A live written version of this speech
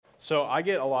So I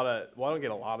get a lot of, well, I don't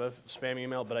get a lot of spam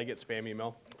email, but I get spam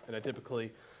email, and I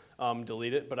typically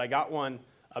delete it. But I got one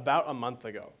about a month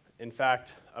ago. In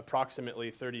fact,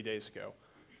 approximately 30 days ago,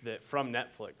 that from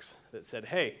Netflix that said,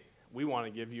 hey, we want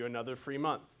to give you another free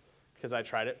month, because I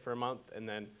tried it for a month and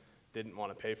then didn't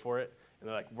want to pay for it. And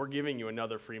they're like, we're giving you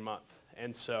another free month.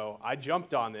 And so I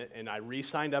jumped on it, and I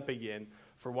re-signed up again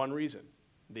for one reason,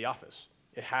 The Office.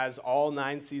 It has all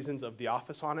 9 seasons of The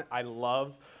Office on it. I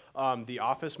love The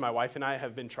Office. My wife and I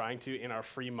have been trying to, in our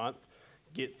free month,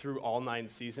 get through all 9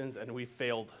 seasons, and we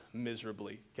failed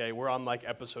miserably, okay? We're on, like,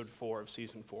 episode 4 of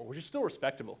season 4, which is still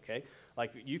respectable, okay?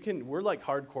 Like, we're like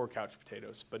hardcore couch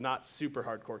potatoes, but not super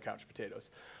hardcore couch potatoes.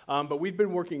 But we've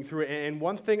been working through it, and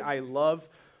one thing I love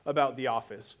about The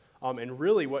Office, and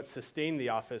really what sustained The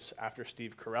Office after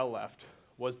Steve Carell left,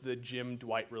 was the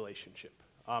Jim-Dwight relationship.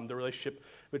 The relationship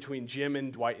between Jim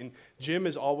and Dwight. And Jim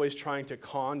is always trying to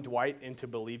con Dwight into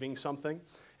believing something.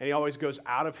 And he always goes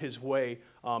out of his way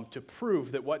to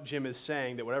prove that what Jim is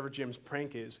saying, that whatever Jim's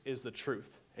prank is the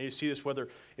truth. And you see this whether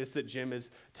it's that Jim is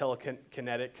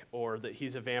telekinetic, or that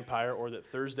he's a vampire, or that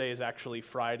Thursday is actually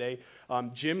Friday.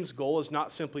 Jim's goal is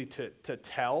not simply to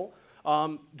tell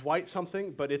Dwight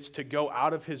something, but it's to go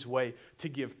out of his way to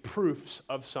give proofs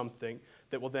of something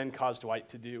that will then cause Dwight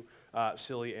to do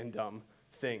silly and dumb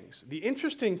things. The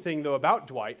interesting thing, though, about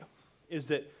Dwight is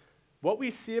that what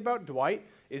we see about Dwight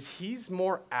is he's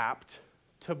more apt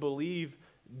to believe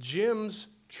Jim's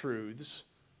truths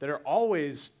that are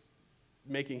always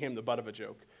making him the butt of a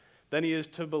joke than he is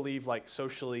to believe, like,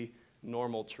 socially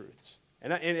normal truths.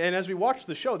 And as we watch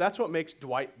the show, that's what makes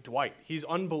Dwight Dwight. He's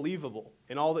unbelievable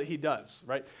in all that he does,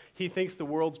 right? He thinks the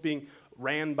world's being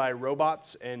ran by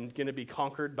robots and going to be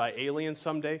conquered by aliens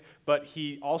someday, but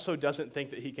he also doesn't think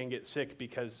that he can get sick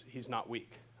because he's not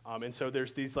weak. And so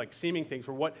there's these, like, seeming things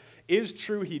where what is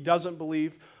true he doesn't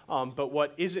believe, but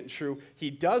what isn't true he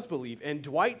does believe. And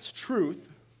Dwight's truth,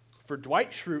 for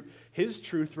Dwight Schrute, his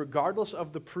truth, regardless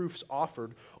of the proofs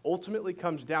offered, ultimately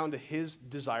comes down to his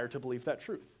desire to believe that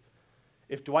truth.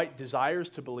 If Dwight desires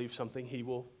to believe something, he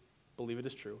will believe it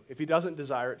is true. If he doesn't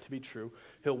desire it to be true,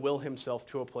 he'll will himself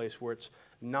to a place where it's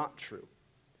not true.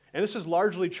 And this is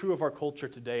largely true of our culture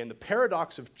today. And the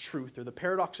paradox of truth, or the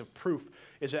paradox of proof,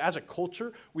 is that as a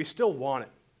culture, we still want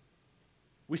it.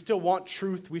 We still want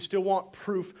truth. We still want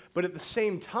proof. But at the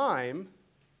same time,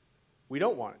 we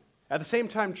don't want it. At the same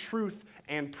time, truth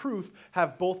and proof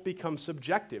have both become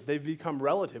subjective. They've become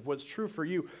relative. What's true for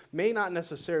you may not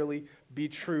necessarily be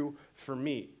true for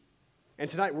me. And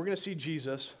tonight, we're going to see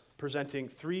Jesus presenting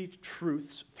 3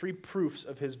 truths, 3 proofs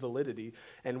of his validity.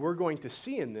 And we're going to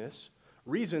see in this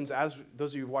reasons, as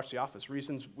those of you who've watched The Office,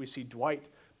 reasons we see Dwight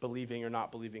believing or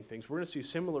not believing things. We're going to see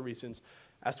similar reasons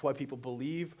as to why people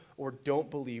believe or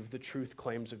don't believe the truth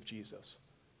claims of Jesus.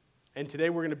 And today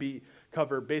we're going to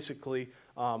cover basically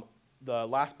the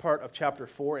last part of chapter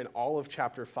 4 and all of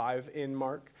chapter 5 in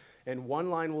Mark. And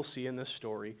one line we'll see in this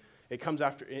story, it comes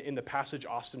after in the passage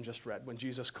Austin just read, when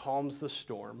Jesus calms the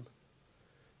storm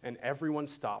and everyone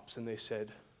stops and they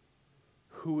said,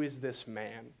 "Who is this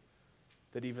man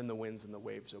that even the winds and the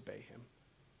waves obey him?"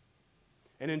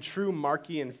 And in true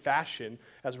Markian fashion,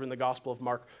 as we're in the Gospel of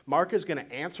Mark, Mark is going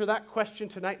to answer that question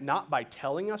tonight, not by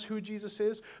telling us who Jesus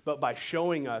is, but by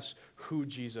showing us who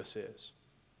Jesus is.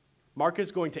 Mark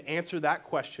is going to answer that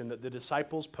question that the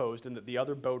disciples posed and that the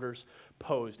other boaters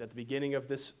posed at the beginning of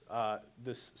this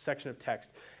section of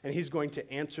text, and he's going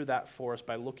to answer that for us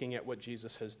by looking at what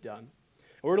Jesus has done.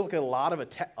 We're going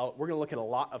to look at a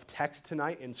lot of text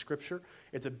tonight in Scripture.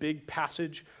 It's a big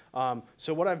passage.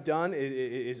 So what I've done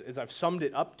is I've summed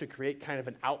it up to create kind of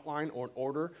an outline or an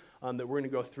order that we're going to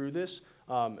go through this.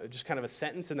 Just kind of a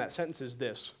sentence, and that sentence is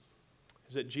this: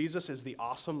 is that Jesus is the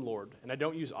awesome Lord. And I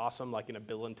don't use awesome like in a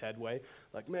Bill and Ted way,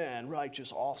 like, man,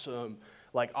 righteous, awesome,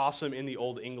 like awesome in the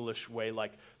Old English way,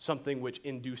 like something which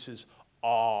induces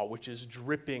awe, which is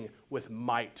dripping with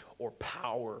might or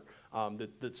power,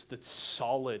 that's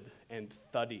solid and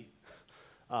thuddy.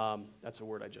 That's a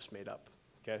word I just made up,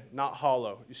 okay? Not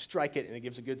hollow. You strike it and it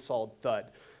gives a good solid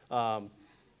thud.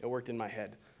 It worked in my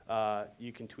head.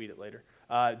 You can tweet it later.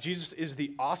 Jesus is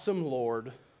the awesome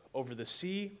Lord over the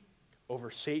sea, over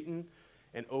Satan,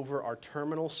 and over our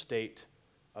terminal state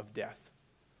of death.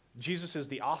 Jesus is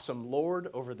the awesome Lord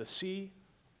over the sea,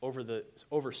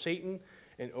 over Satan,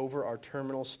 and over our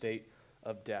terminal state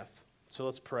of death. So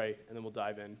let's pray, and then we'll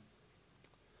dive in.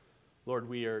 Lord,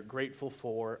 we are grateful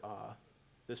for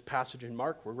this passage in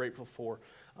Mark. We're grateful for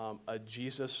a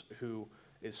Jesus who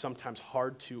is sometimes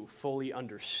hard to fully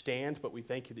understand, but we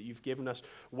thank you that you've given us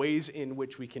ways in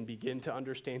which we can begin to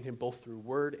understand him both through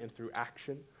word and through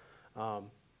action.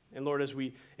 And Lord, as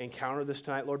we encounter this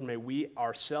tonight, Lord, may we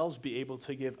ourselves be able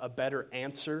to give a better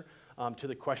answer to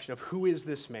the question of who is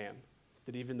this man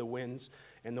that even the winds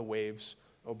and the waves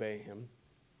obey him.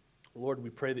 Lord, we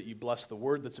pray that you bless the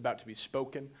word that's about to be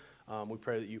spoken. We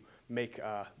pray that you make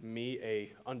me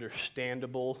a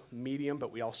understandable medium,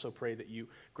 but we also pray that you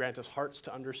grant us hearts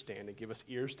to understand and give us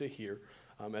ears to hear.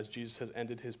 As Jesus has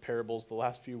ended his parables the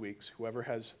last few weeks, whoever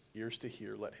has ears to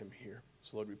hear, let him hear.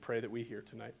 So Lord, we pray that we hear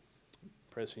tonight.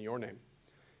 Pray this in your name.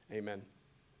 Amen.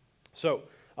 So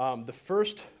the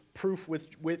first proof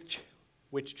which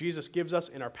Jesus gives us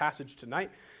in our passage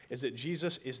tonight is that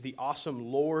Jesus is the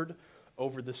awesome Lord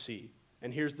over the sea.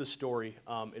 And here's the story.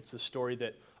 It's the story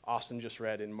that Austin just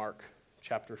read in Mark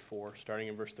chapter 4, starting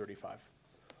in verse 35.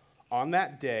 On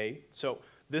that day, so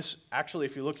this actually,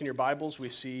 if you look in your Bibles, we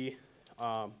see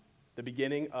the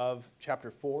beginning of chapter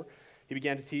 4. He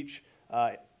began to teach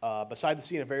beside the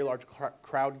sea, and a very large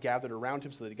crowd gathered around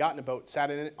him, so that he got in a boat, sat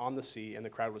in it on the sea, and the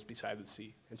crowd was beside the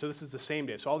sea. And so this is the same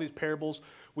day. So all these parables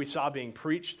we saw being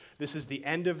preached, this is the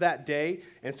end of that day.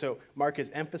 And so Mark is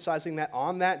emphasizing that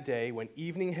on that day, when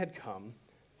evening had come,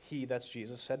 he, that's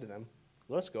Jesus, said to them,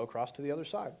 let's go across to the other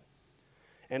side.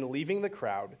 And leaving the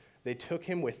crowd, they took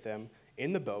him with them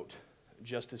in the boat,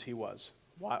 just as he was.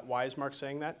 Why is Mark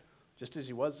saying that? Just as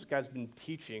he was. This guy's been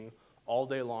teaching all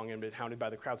day long and been hounded by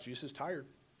the crowds. Jesus is tired,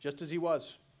 just as he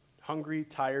was. Hungry,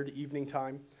 tired, evening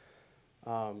time.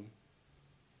 And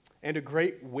a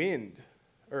great wind,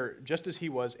 or just as he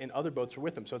was, and other boats were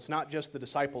with him. So it's not just the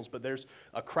disciples, but there's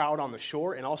a crowd on the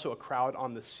shore and also a crowd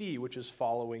on the sea, which is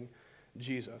following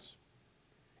Jesus.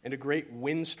 And a great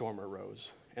windstorm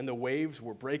arose, and the waves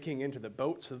were breaking into the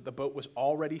boat so that the boat was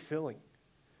already filling.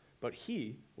 But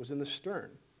he was in the stern,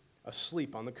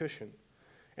 asleep on the cushion.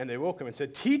 And they woke him and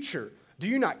said, Teacher, do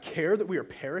you not care that we are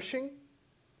perishing?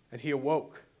 And he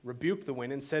awoke, rebuked the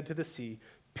wind, and said to the sea,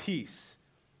 Peace,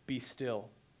 be still.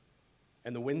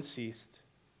 And the wind ceased,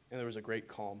 and there was a great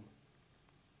calm.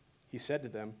 He said to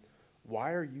them,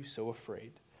 Why are you so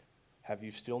afraid? Have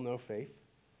you still no faith?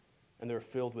 And they were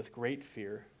filled with great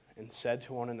fear, and said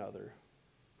to one another,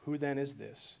 Who then is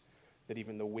this, that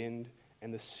even the wind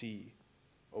and the sea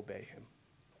obey him?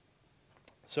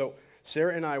 So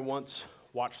Sarah and I once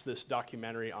watched this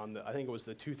documentary on I think it was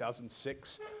the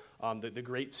 2006, the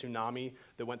great tsunami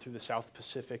that went through the South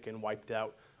Pacific and wiped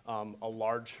out a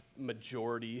large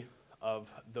majority of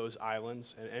those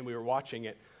islands. And we were watching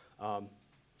it.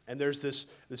 And there's this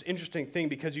interesting thing,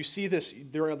 because you see this,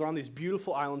 they're on these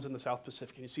beautiful islands in the South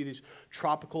Pacific, and you see these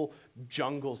tropical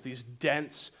jungles, these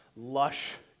dense,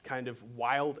 lush, kind of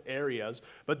wild areas,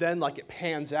 but then like it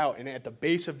pans out, and at the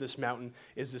base of this mountain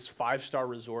is this 5-star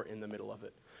resort in the middle of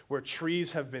it, where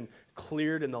trees have been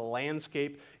cleared and the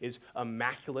landscape is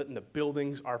immaculate and the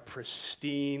buildings are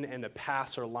pristine and the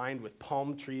paths are lined with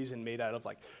palm trees and made out of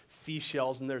like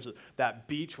seashells, and there's that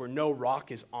beach where no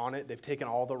rock is on it. They've taken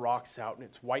all the rocks out and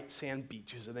it's white sand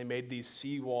beaches, and they made these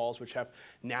sea walls which have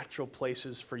natural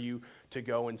places for you to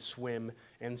go and swim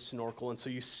and snorkel. And so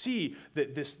you see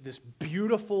that this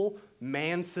beautiful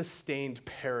man-sustained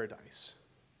paradise.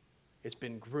 It's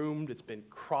been groomed, it's been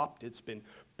cropped, it's been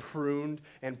pruned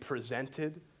and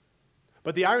presented.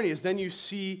 But the irony is then you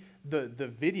see the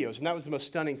videos, and that was the most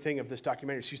stunning thing of this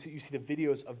documentary. So you see the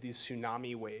videos of these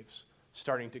tsunami waves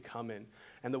starting to come in,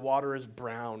 and the water is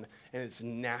brown, and it's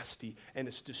nasty, and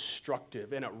it's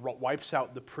destructive, and it wipes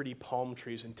out the pretty palm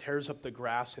trees and tears up the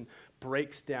grass and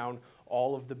breaks down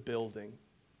all of the building.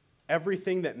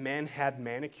 Everything that man had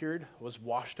manicured was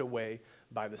washed away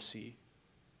by the sea.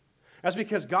 That's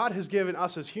because God has given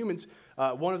us as humans,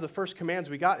 one of the first commands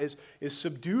we got is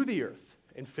subdue the earth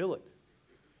and fill it.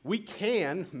 We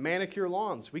can manicure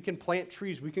lawns, we can plant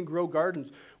trees, we can grow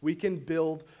gardens, we can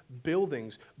build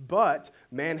buildings, but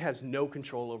man has no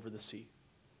control over the sea.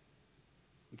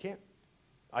 We can't.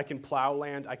 I can plow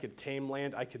land, I could tame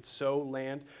land, I could sow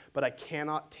land, but I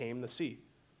cannot tame the sea.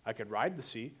 I could ride the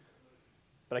sea,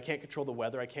 but I can't control the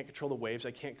weather, I can't control the waves,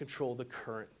 I can't control the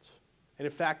currents. And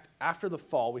in fact, after the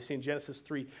fall, we see in Genesis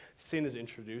 3, sin is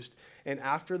introduced. And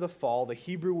after the fall, the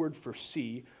Hebrew word for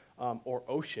sea, or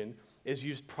ocean, is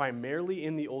used primarily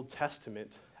in the Old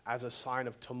Testament as a sign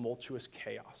of tumultuous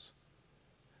chaos.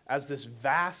 As this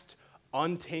vast,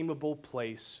 untamable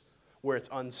place where it's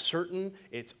uncertain,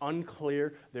 it's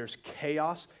unclear, there's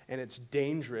chaos, and it's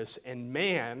dangerous. And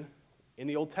man, in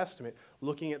the Old Testament,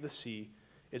 looking at the sea,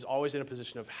 is always in a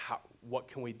position of what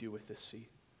can we do with this sea?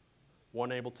 We're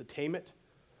unable to tame it.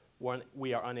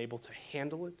 We are unable to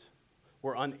handle it.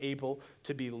 We're unable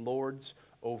to be lords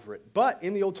over it. But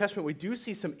in the Old Testament, we do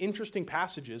see some interesting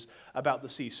passages about the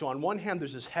sea. So on one hand,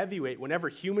 there's this heavy weight. Whenever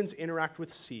humans interact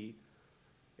with sea,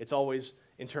 it's always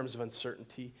in terms of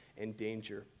uncertainty and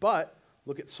danger. But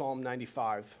look at Psalm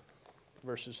 95,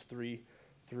 verses 3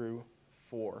 through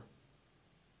 4.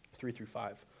 3 through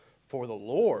 5. For the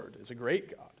Lord is a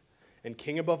great God and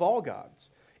king above all gods.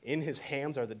 In his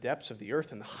hands are the depths of the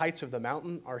earth, and the heights of the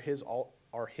mountain are his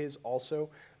also.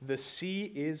 The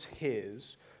sea is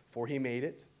his, for he made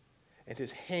it, and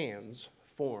his hands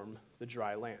form the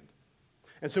dry land.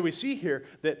 And so we see here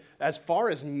that as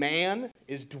far as man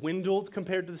is dwindled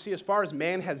compared to the sea, as far as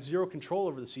man has zero control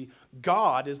over the sea,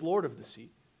 God is Lord of the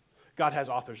sea. God has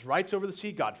author's rights over the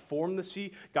sea. God formed the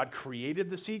sea. God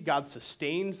created the sea. God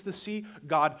sustains the sea.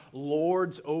 God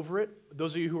lords over it.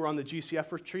 Those of you who were on the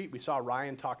GCF retreat, we saw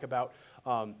Ryan talk about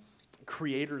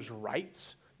creator's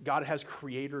rights. God has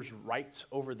creator's rights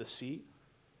over the sea.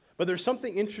 But there's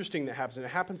something interesting that happens, and it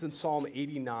happens in Psalm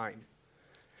 89.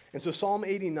 And so Psalm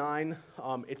 89,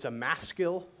 it's a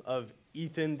maskil of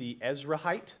Ethan the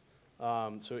Ezrahite.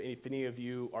 So if any of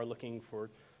you are looking for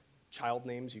child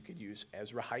names, you could use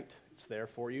Ezrahite. It's there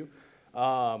for you.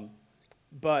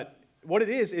 But what it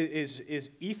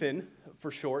is Ethan,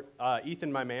 for short,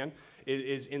 Ethan, my man,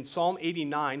 is in Psalm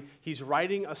 89. He's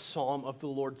writing a psalm of the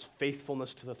Lord's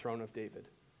faithfulness to the throne of David.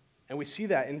 And we see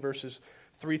that in verses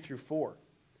 3 through 4.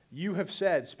 You have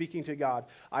said, speaking to God,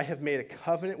 I have made a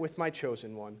covenant with my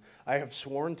chosen one. I have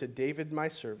sworn to David, my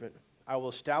servant. I will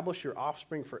establish your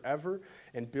offspring forever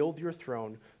and build your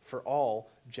throne for all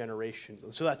generations.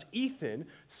 And so that's Ethan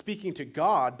speaking to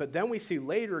God, but then we see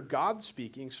later God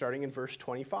speaking starting in verse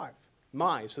 25.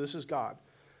 So this is God.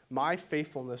 My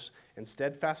faithfulness and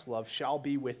steadfast love shall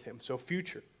be with him. So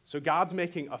future. So God's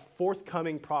making a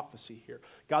forthcoming prophecy here.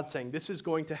 God's saying this is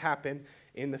going to happen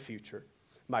in the future.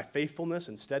 My faithfulness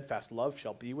and steadfast love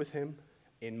shall be with him.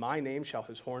 In my name shall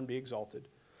his horn be exalted.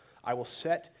 I will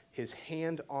set his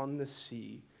hand on the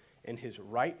sea and his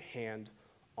right hand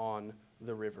on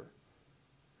the river.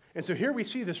 And so here we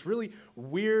see this really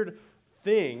weird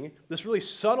thing, this really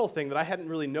subtle thing that I hadn't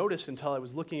really noticed until I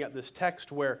was looking at this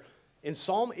text, where in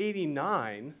Psalm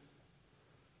 89,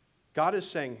 God is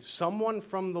saying someone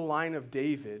from the line of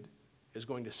David is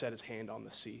going to set his hand on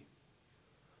the sea.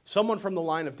 Someone from the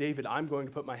line of David, I'm going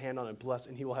to put my hand on and bless,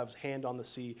 and he will have his hand on the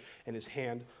sea and his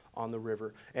hand on the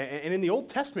river. And in the Old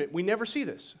Testament, we never see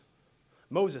this.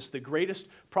 Moses, the greatest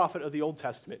prophet of the Old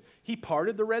Testament, he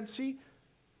parted the Red Sea,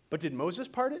 but did Moses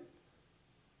part it?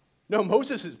 No,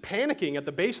 Moses is panicking at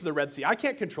the base of the Red Sea. I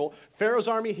can't control Pharaoh's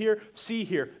army here, sea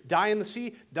here, die in the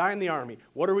sea, die in the army.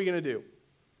 What are we going to do?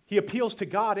 He appeals to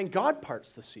God, and God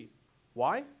parts the sea.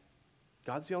 Why?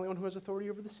 God's the only one who has authority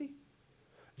over the sea.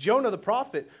 Jonah the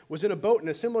prophet was in a boat in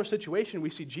a similar situation.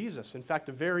 We see Jesus. In fact,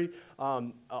 a very,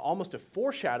 almost a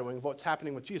foreshadowing of what's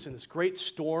happening with Jesus. And this great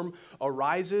storm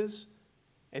arises,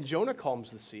 and Jonah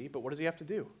calms the sea, but what does he have to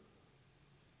do?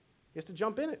 He has to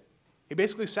jump in it. He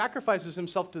basically sacrifices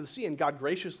himself to the sea, and God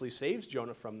graciously saves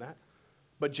Jonah from that.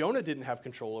 But Jonah didn't have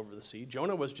control over the sea.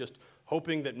 Jonah was just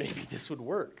hoping that maybe this would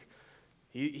work.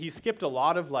 He skipped a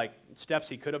lot of steps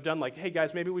he could have done, like, hey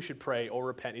guys, maybe we should pray or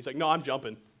repent. He's like, no, I'm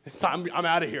jumping. I'm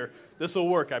out of here. This will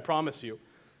work, I promise you.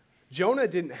 Jonah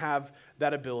didn't have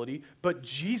that ability, but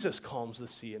Jesus calms the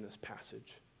sea in this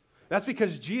passage. That's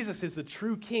because Jesus is the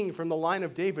true king from the line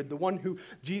of David, the one who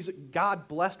God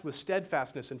blessed with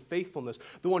steadfastness and faithfulness,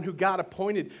 the one who God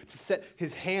appointed to set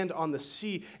his hand on the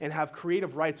sea and have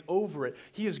creative rights over it.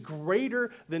 He is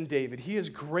greater than David. He is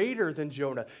greater than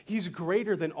Jonah. He's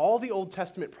greater than all the Old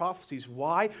Testament prophecies.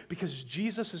 Why? Because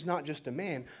Jesus is not just a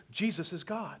man. Jesus is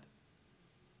God.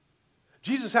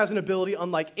 Jesus has an ability,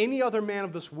 unlike any other man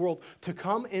of this world, to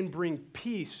come and bring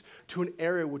peace to an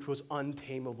area which was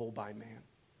untamable by man.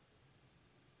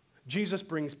 Jesus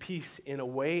brings peace in a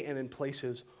way and in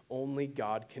places only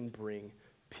God can bring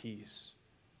peace.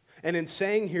 And in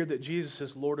saying here that Jesus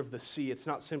is Lord of the sea, it's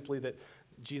not simply that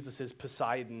Jesus is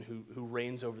Poseidon who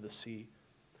reigns over the sea,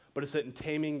 but it's that in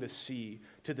taming the sea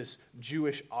to this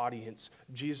Jewish audience,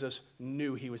 Jesus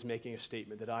knew he was making a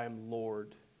statement that I am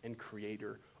Lord and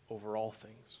Creator over all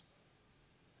things,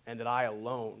 and that I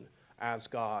alone, as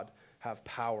God, have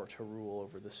power to rule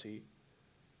over the sea.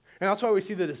 And that's why we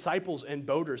see the disciples and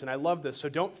boaters, and I love this. So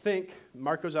don't think,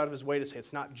 Mark goes out of his way to say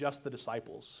it's not just the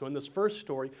disciples. So in this first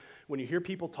story, when you hear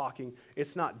people talking,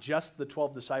 it's not just the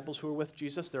 12 disciples who are with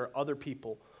Jesus. There are other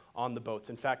people on the boats.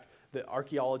 In fact, the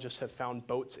archaeologists have found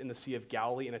boats in the Sea of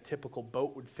Galilee, and a typical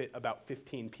boat would fit about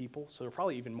 15 people. So there are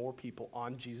probably even more people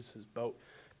on Jesus' boat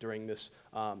during this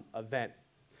event.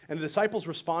 And the disciples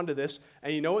respond to this,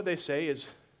 and you know what they say is,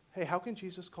 hey, how can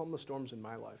Jesus calm the storms in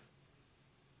my life?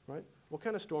 Right? What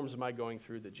kind of storms am I going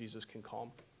through that Jesus can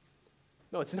calm?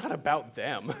 No, it's not about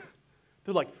them.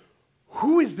 They're like,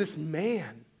 who is this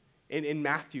man In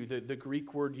Matthew, the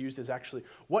Greek word used is actually,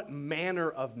 what manner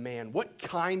of man, what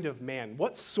kind of man,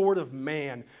 what sort of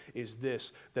man is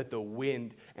this that the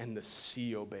wind and the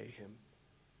sea obey him?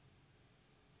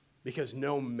 Because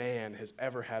no man has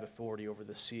ever had authority over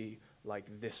the sea like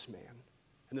this man.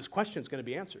 And this question is going to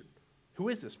be answered. Who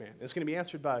is this man? It's going to be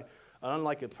answered by an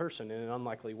unlikely person in an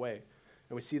unlikely way.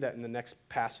 And we see that in the next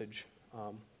passage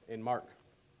in Mark.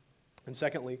 And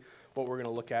secondly, what we're going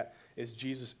to look at is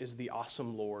Jesus is the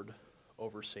awesome Lord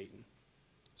over Satan.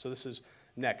 So this is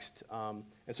next. And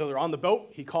so they're on the boat.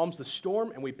 He calms the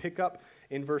storm, and we pick up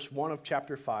in verse 1 of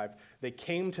chapter 5. They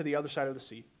came to the other side of the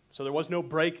sea. So there was no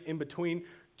break in between.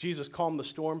 Jesus calmed the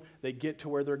storm. They get to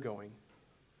where they're going.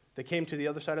 They came to the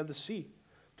other side of the sea,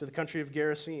 to the country of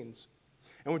Gerasenes.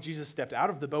 And when Jesus stepped out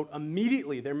of the boat,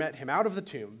 immediately there met him out of the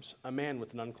tombs a man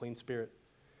with an unclean spirit.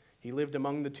 He lived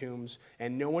among the tombs,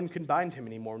 and no one could bind him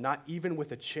anymore, not even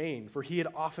with a chain, for he had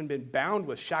often been bound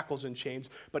with shackles and chains,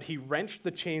 but he wrenched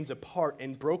the chains apart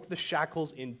and broke the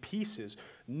shackles in pieces.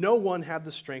 No one had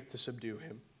the strength to subdue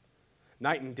him.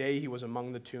 Night and day he was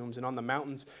among the tombs, and on the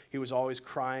mountains he was always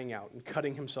crying out and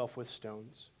cutting himself with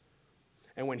stones.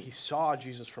 And when he saw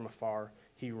Jesus from afar,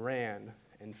 he ran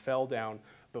and fell down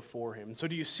before him. And so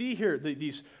do you see here,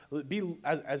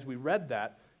 as we read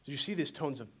that, do you see these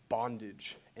tones of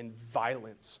bondage and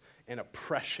violence and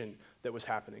oppression that was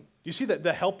happening? Do you see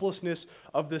the helplessness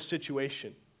of this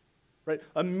situation? Right?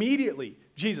 Immediately,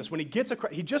 Jesus, when he gets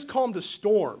across, he just calmed a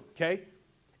storm, okay?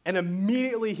 And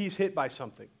immediately he's hit by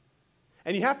something.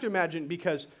 And you have to imagine,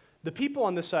 because the people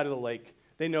on this side of the lake,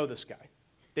 they know this guy.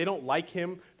 They don't like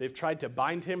him. They've tried to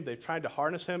bind him. They've tried to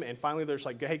harness him. And finally, they're just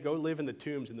like, hey, go live in the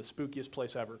tombs in the spookiest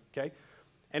place ever, okay?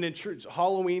 And in church,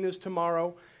 Halloween is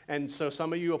tomorrow. And so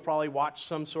some of you will probably watch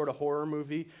some sort of horror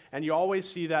movie. And you always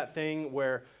see that thing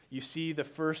where you see the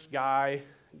first guy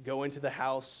go into the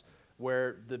house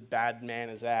where the bad man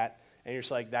is at. And you're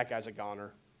just like, that guy's a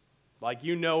goner. Like,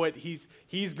 you know it.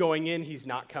 He's going in. He's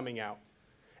not coming out.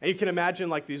 And you can imagine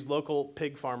like these local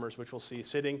pig farmers, which we'll see,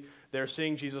 sitting there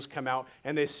seeing Jesus come out,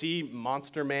 and they see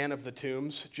Monster Man of the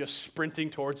Tombs just sprinting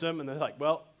towards them, and they're like,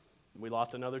 well, we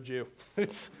lost another Jew.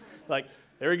 It's like,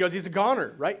 there he goes, he's a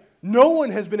goner, right? No one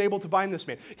has been able to bind this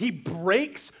man. He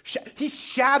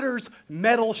shatters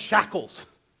metal shackles.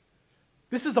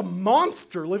 This is a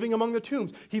monster living among the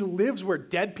tombs. He lives where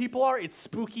dead people are. It's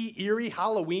spooky, eerie,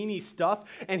 Halloween-y stuff.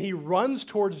 And he runs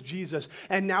towards Jesus.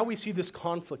 And now we see this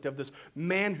conflict of this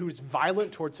man who's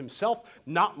violent towards himself,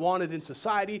 not wanted in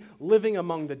society, living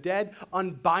among the dead,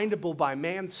 unbindable by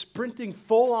man, sprinting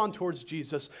full on towards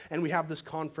Jesus. And we have this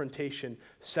confrontation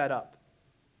set up.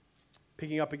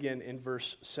 Picking up again in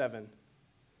verse 7.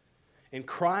 And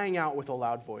crying out with a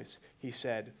loud voice, he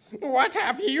said, "What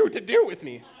have you to do with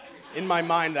me?" In my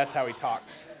mind, that's how he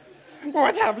talks.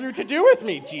 "What have you to do with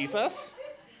me, Jesus,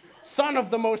 Son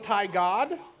of the Most High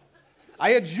God?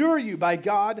 I adjure you by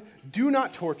God, do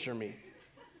not torture me."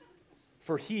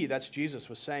 For he, that's Jesus,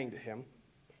 was saying to him,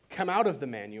 "Come out of the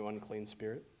man, you unclean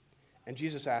spirit." And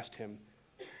Jesus asked him,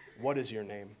 "What is your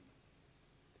name?"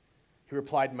 He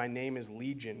replied, "My name is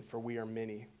Legion, for we are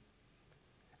many."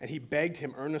 And he begged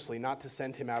him earnestly not to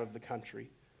send him out of the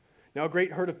country. Now a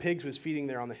great herd of pigs was feeding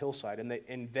there on the hillside,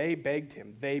 and they begged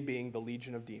him, they being the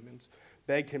legion of demons,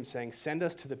 begged him, saying, "Send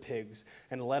us to the pigs,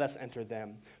 and let us enter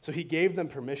them." So he gave them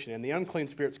permission, and the unclean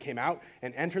spirits came out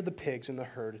and entered the pigs in the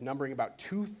herd, numbering about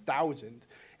 2,000.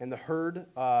 And the herd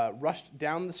rushed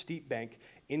down the steep bank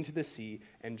into the sea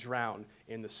and drowned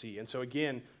in the sea. And so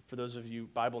again, for those of you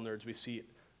Bible nerds, we see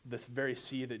the very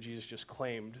sea that Jesus just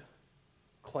claiming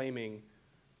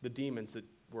the demons that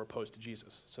were opposed to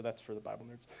Jesus. So that's for the Bible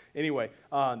nerds. Anyway,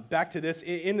 back to this.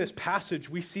 In this passage,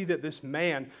 we see that this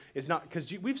man is not,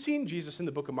 because we've seen Jesus in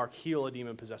the book of Mark heal a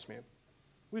demon-possessed man.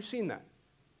 We've seen that.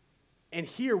 And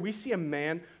here we see a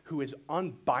man who is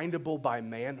unbindable by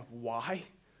man. Why?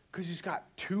 Because he's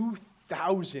got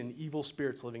 2,000 evil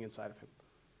spirits living inside of him.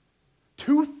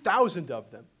 2,000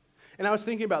 of them. And I was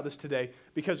thinking about this today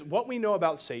because what we know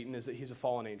about Satan is that he's a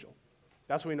fallen angel.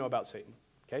 That's what we know about Satan,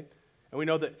 okay? And we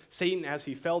know that Satan, as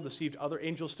he fell, deceived other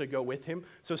angels to go with him.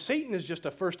 So Satan is just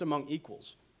a first among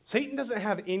equals. Satan doesn't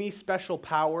have any special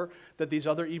power that these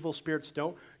other evil spirits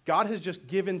don't. God has just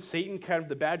given Satan kind of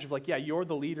the badge of like, yeah, you're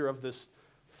the leader of this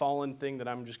fallen thing that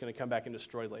I'm just going to come back and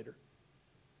destroy later.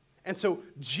 And so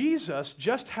Jesus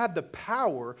just had the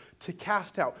power to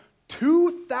cast out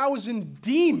 2,000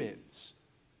 demons.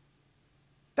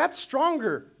 That's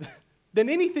stronger than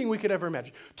anything we could ever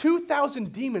imagine.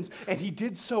 2,000 demons, and he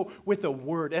did so with a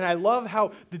word. And I love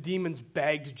how the demons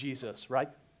begged Jesus, right?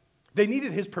 They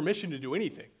needed his permission to do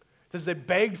anything. It says they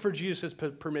begged for Jesus'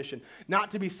 permission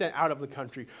not to be sent out of the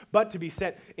country, but to be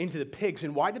sent into the pigs.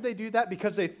 And why did they do that?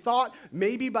 Because they thought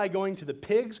maybe by going to the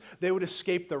pigs, they would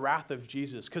escape the wrath of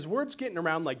Jesus. Because word's getting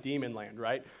around like demon land,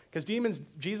 right? Because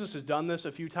Jesus has done this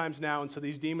a few times now, and so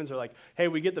these demons are like, hey,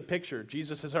 we get the picture.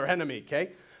 Jesus is our enemy,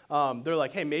 okay? They're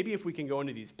like, hey, maybe if we can go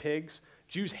into these pigs.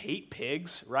 Jews hate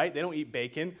pigs, right? They don't eat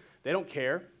bacon. They don't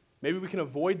care. Maybe we can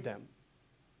avoid them.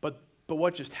 But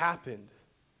what just happened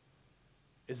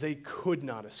is they could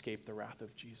not escape the wrath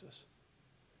of Jesus.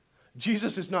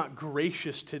 Jesus is not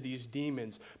gracious to these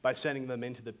demons by sending them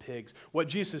into the pigs. What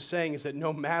Jesus is saying is that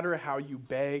no matter how you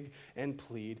beg and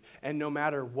plead, and no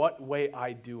matter what way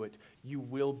I do it, you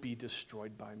will be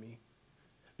destroyed by me,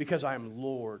 because I am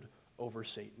Lord over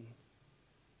Satan.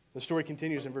 The story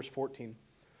continues in verse 14.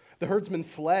 The herdsmen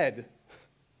fled.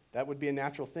 That would be a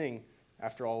natural thing.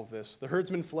 After all of this, the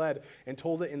herdsmen fled and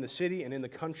told it in the city and in the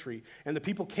country, and the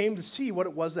people came to see what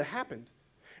it was that happened.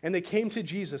 And they came to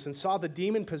Jesus and saw the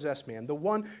demon-possessed man, the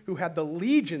one who had the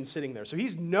legion sitting there. So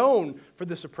he's known for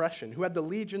this oppression, who had the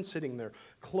legion sitting there,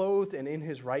 clothed and in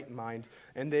his right mind,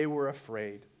 and they were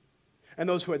afraid. And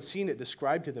those who had seen it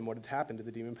described to them what had happened to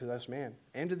the demon-possessed man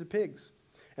and to the pigs.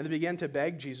 And they began to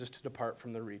beg Jesus to depart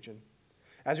from the region.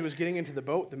 As he was getting into the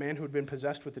boat, the man who had been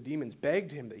possessed with the demons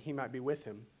begged him that he might be with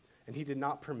him. And he did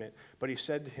not permit, but he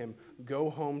said to him, go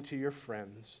home to your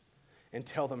friends and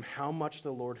tell them how much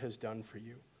the Lord has done for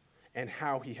you and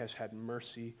how he has had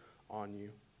mercy on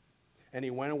you. And he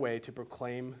went away to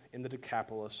proclaim in the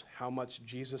Decapolis how much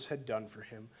Jesus had done for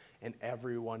him, and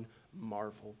everyone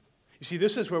marveled. You see,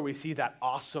 this is where we see that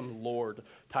awesome Lord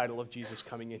title of Jesus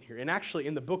coming in here. And actually,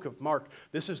 in the book of Mark,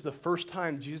 this is the first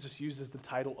time Jesus uses the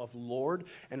title of Lord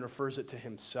and refers it to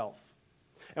himself.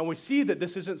 And we see that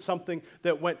this isn't something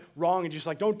that went wrong and just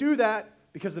like, don't do that,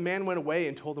 because the man went away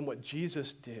and told him what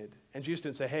Jesus did. And Jesus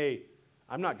didn't say, hey,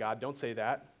 I'm not God, don't say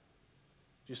that.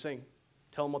 Just saying,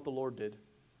 tell him what the Lord did.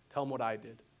 Tell him what I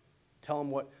did. Tell him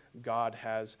what God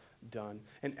has done.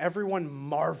 And everyone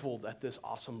marveled at this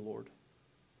awesome Lord.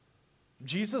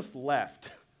 Jesus left.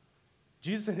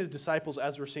 Jesus and his disciples,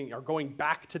 as we're seeing, are going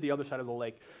back to the other side of the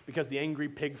lake because the angry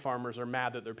pig farmers are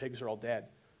mad that their pigs are all dead.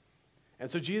 And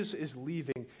so Jesus is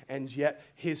leaving, and yet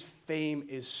his fame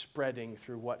is spreading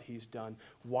through what he's done.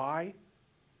 Why?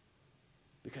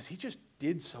 Because he just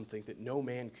did something that no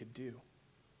man could do.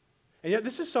 And yet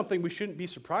this is something we shouldn't be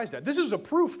surprised at. This is a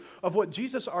proof of what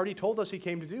Jesus already told us he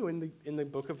came to do in the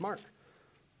book of Mark.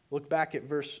 Look back at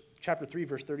chapter 3,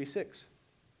 verse 36.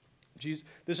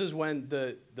 This is when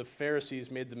the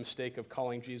Pharisees made the mistake of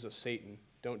calling Jesus Satan.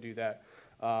 Don't do that.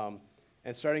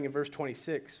 And starting in verse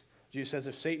 26, Jesus says,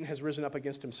 if Satan has risen up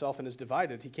against himself and is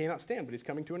divided, he cannot stand, but he's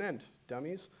coming to an end,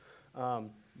 dummies.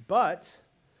 But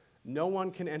no one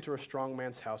can enter a strong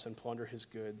man's house and plunder his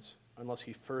goods unless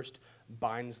he first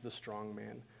binds the strong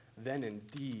man. Then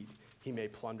indeed he may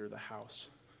plunder the house.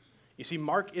 You see,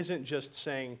 Mark isn't just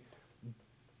saying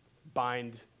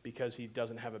bind because he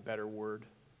doesn't have a better word.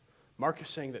 Mark is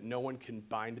saying that no one can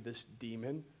bind this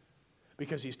demon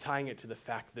because he's tying it to the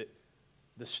fact that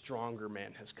the stronger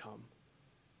man has come.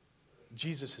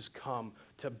 Jesus has come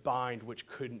to bind which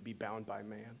couldn't be bound by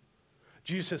man.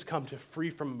 Jesus has come to free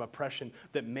from oppression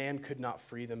that man could not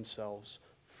free themselves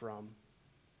from.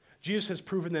 Jesus has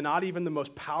proven that not even the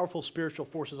most powerful spiritual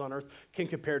forces on earth can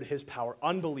compare to his power.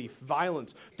 Unbelief,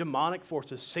 violence, demonic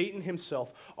forces, Satan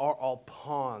himself are all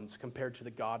pawns compared to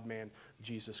the God-man,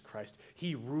 Jesus Christ.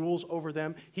 He rules over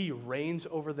them. He reigns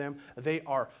over them. They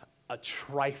are a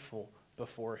trifle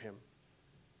before him.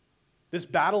 This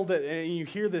battle that, and you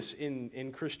hear this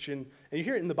in Christian, and you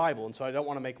hear it in the Bible, and so I don't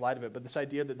want to make light of it, but this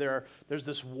idea that there's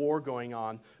this war going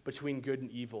on between good and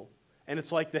evil. And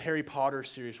it's like the Harry Potter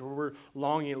series where we're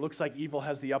longing. It looks like evil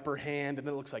has the upper hand, and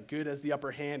then it looks like good has the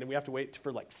upper hand, and we have to wait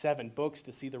for like 7 books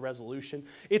to see the resolution.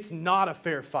 It's not a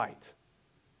fair fight.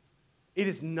 It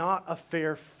is not a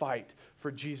fair fight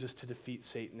for Jesus to defeat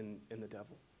Satan and the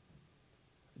devil.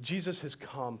 Jesus has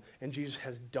come, and Jesus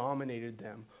has dominated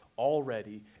them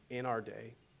already in our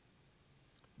day.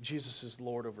 Jesus is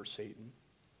Lord over Satan.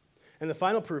 And the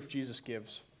final proof Jesus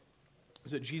gives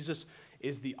is that Jesus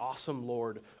is the awesome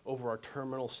Lord over our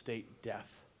terminal state, death.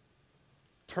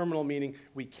 Terminal meaning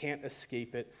we can't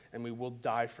escape it and we will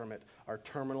die from it. Our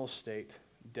terminal state,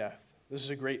 death. This is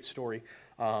a great story,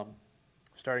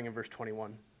 starting in verse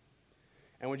 21.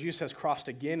 And when Jesus has crossed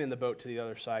again in the boat to the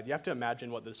other side, you have to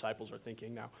imagine what the disciples are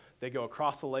thinking now. They go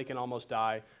across the lake and almost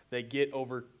die. They get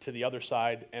over to the other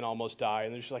side and almost die.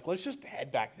 And they're just like, let's just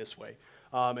head back this way.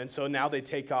 And so now they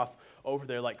take off over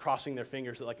there, like crossing their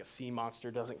fingers that like a sea monster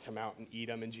doesn't come out and eat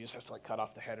them, and Jesus has to like cut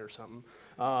off the head or something.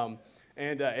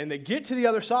 And they get to the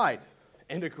other side,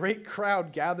 and a great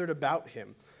crowd gathered about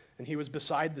him, and he was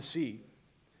beside the sea.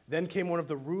 Then came one of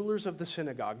the rulers of the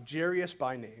synagogue, Jairus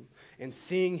by name, and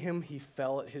seeing him, he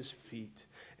fell at his feet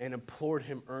and implored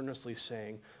him earnestly,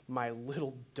 saying, "My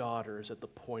little daughter is at the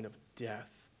point of death.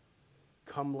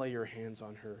 Come lay your hands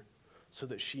on her, so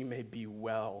that she may be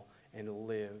well and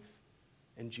live."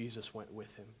 And Jesus went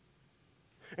with him.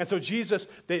 And so Jesus,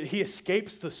 he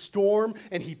escapes the storm,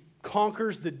 and he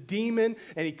conquers the demon,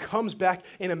 and he comes back,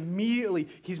 and immediately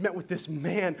he's met with this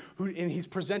man and he's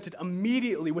presented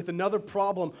immediately with another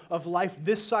problem of life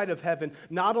this side of heaven.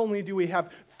 Not only do we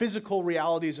have physical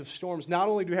realities of storms, not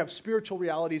only do we have spiritual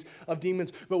realities of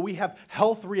demons, but we have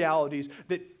health realities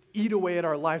that eat away at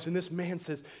our lives. And this man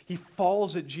says, he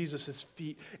falls at Jesus'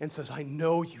 feet and says, "I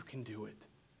know you can do it.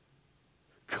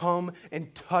 Come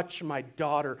and touch my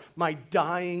daughter, my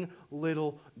dying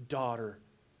little daughter,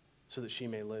 so that she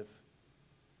may live."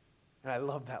 And I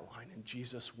love that line, and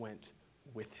Jesus went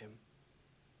with him.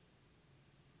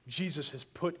 Jesus has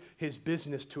put his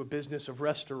business to a business of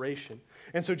restoration.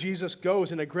 And so Jesus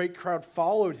goes, and a great crowd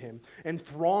followed him and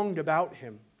thronged about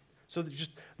him. So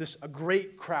just a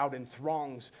great crowd and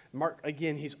throngs. Mark,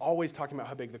 again, he's always talking about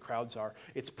how big the crowds are.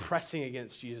 It's pressing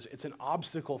against Jesus. It's an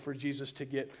obstacle for Jesus to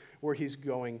get where he's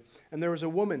going. And there was a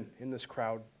woman in this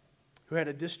crowd who had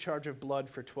a discharge of blood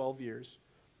for 12 years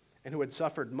and who had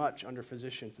suffered much under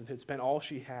physicians and had spent all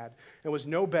she had and was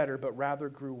no better, but rather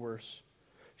grew worse.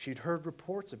 She'd heard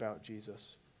reports about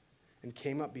Jesus and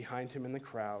came up behind him in the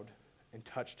crowd and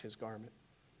touched his garment.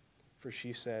 For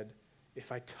she said,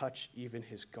 "If I touch even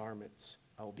his garments,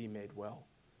 I will be made well."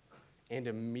 And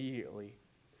immediately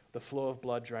the flow of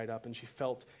blood dried up, and she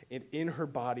felt it in her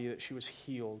body that she was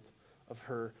healed of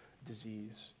her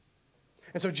disease.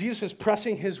 And so Jesus is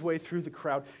pressing his way through the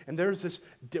crowd, and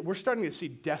we're starting to see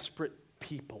desperate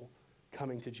people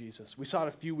coming to Jesus. We saw it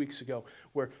a few weeks ago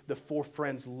where the 4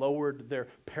 friends lowered their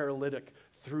paralytic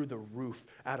through the roof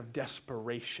out of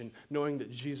desperation, knowing that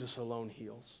Jesus alone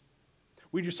heals.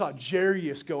 We just saw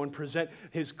Jairus go and present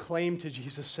his claim to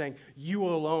Jesus, saying, "You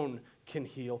alone can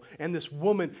heal." And this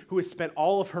woman who has spent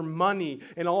all of her money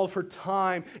and all of her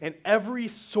time and every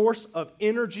source of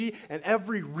energy and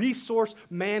every resource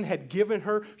man had given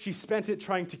her, she spent it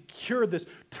trying to cure this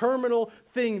terminal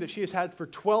thing that she has had for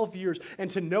 12 years and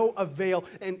to no avail.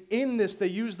 And in this, they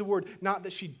use the word, not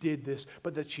that she did this,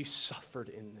 but that she suffered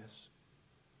in this.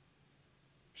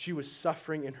 She was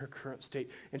suffering in her current state,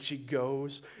 and she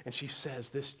goes and she says,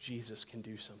 "This Jesus can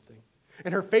do something."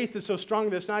 And her faith is so strong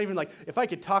that it's not even like, if I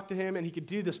could talk to him and he could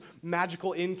do this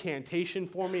magical incantation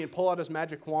for me and pull out his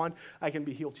magic wand, I can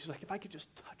be healed. She's like, if I could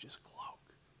just touch his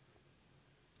cloak,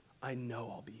 I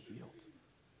know I'll be healed.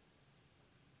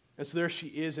 And so there she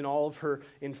is in all of her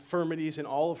infirmities and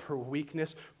all of her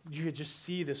weakness. You could just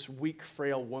see this weak,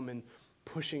 frail woman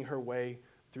pushing her way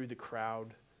through the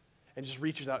crowd and just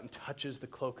reaches out and touches the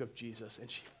cloak of Jesus,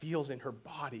 and she feels in her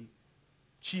body,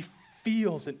 she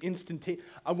feels an instantaneous.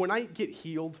 When I get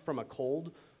healed from a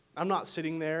cold, I'm not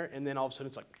sitting there and then all of a sudden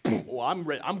it's like, well, I'm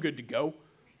ready, I'm good to go.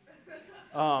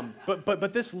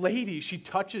 But this lady, she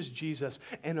touches Jesus,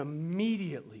 and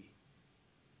immediately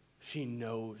she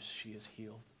knows she is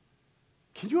healed.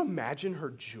 Can you imagine her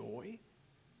joy?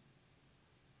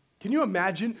 Can you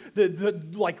imagine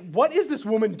what is this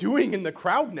woman doing in the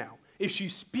crowd now? Is she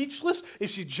speechless? Is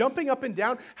she jumping up and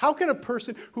down? How can a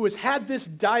person who has had this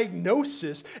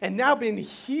diagnosis and now been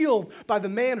healed by the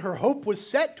man her hope was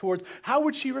set towards, how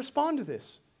would she respond to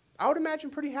this? I would imagine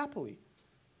pretty happily.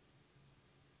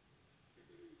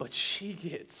 But she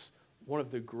gets one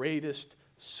of the greatest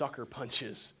sucker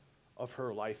punches of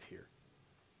her life here.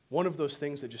 One of those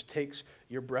things that just takes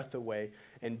your breath away.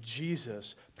 And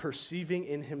Jesus, perceiving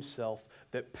in himself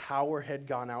that power had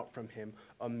gone out from him,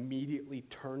 immediately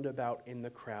turned about in the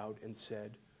crowd and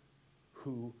said,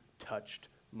 "Who touched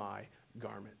my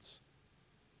garments?"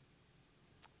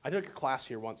 I took a class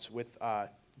here once with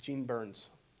Gene Burns.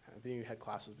 Have any of you had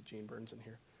classes with Gene Burns in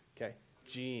here? Okay,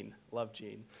 Gene, love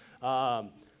Gene.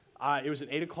 It was an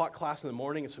 8 o'clock class in the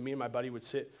morning, and so me and my buddy would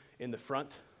sit in the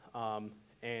front,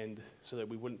 and so that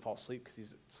we wouldn't fall asleep because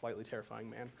he's a slightly terrifying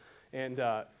man. And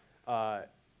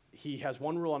he has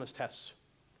one rule on his tests: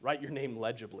 write your name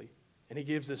legibly. And he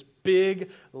gives this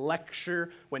big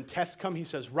lecture. When tests come, he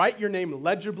says, write your name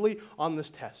legibly on this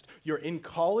test. You're in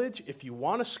college. If you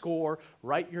want to score,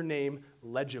 write your name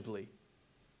legibly.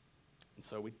 And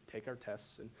so we take our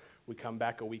tests, and we come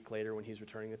back a week later when he's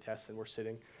returning the tests, and we're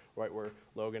sitting right where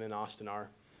Logan and Austin are,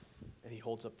 and he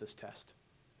holds up this test.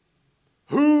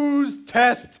 "Whose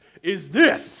test is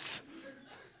this?"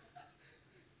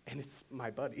 And it's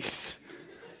my buddy's,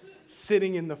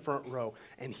 sitting in the front row,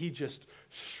 and he just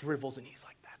shrivels, and he's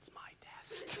like, "That's my test."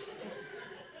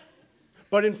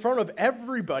 But in front of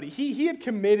everybody, he had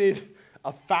committed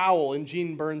a foul in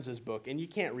Gene Burns' book, and you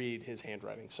can't read his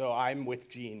handwriting, so I'm with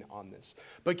Gene on this.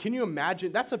 But can you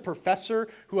imagine, that's a professor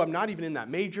who I'm not even in that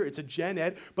major, it's a gen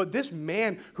ed, but this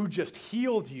man who just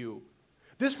healed you,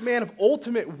 this man of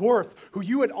ultimate worth, who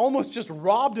you had almost just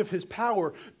robbed of his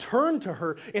power, turned to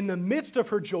her in the midst of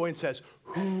her joy and says,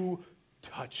 "Who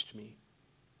touched me?"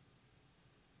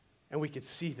 And we could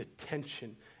see the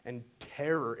tension and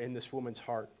terror in this woman's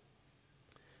heart.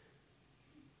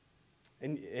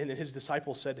 And his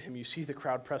disciples said to him, "You see the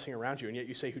crowd pressing around you, and yet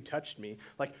you say, 'Who touched me?'"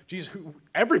 Like, Jesus,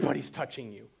 everybody's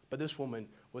touching you. But this woman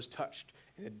was touched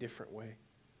in a different way.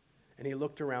 And he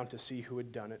looked around to see who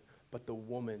had done it. But the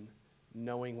woman,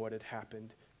 knowing what had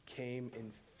happened, came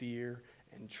in fear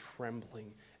and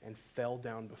trembling and fell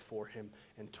down before him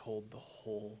and told the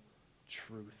whole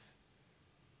truth.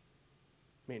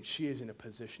 Man, she is in a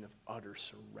position of utter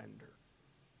surrender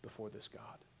before this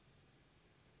God.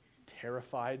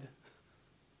 Terrified,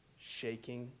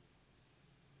 shaking,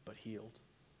 but healed.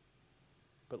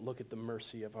 But look at the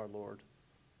mercy of our Lord.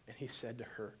 And he said to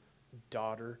her,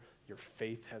 "Daughter, your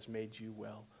faith has made you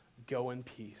well. Go in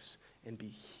peace and be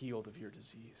healed of your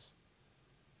disease."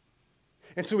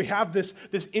 And so we have this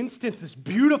instance, this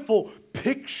beautiful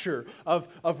picture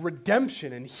of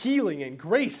redemption and healing and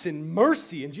grace and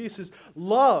mercy and Jesus'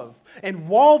 love. And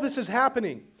while this is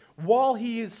happening, while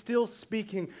he is still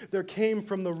speaking, there came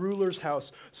from the ruler's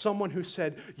house someone who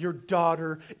said, "Your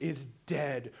daughter is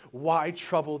dead. Why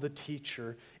trouble the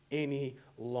teacher any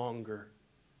longer?"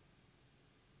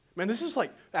 Man, this is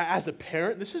like, as a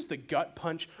parent, this is the gut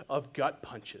punch of gut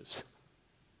punches.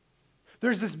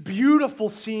 There's this beautiful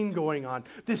scene going on,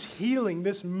 this healing,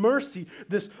 this mercy,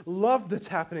 this love that's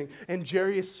happening. And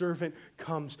Jairus' servant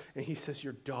comes and he says,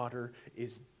 "Your daughter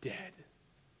is dead."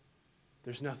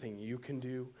 There's nothing you can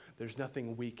do. There's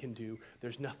nothing we can do.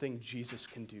 There's nothing Jesus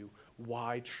can do.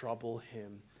 Why trouble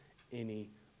him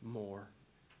anymore?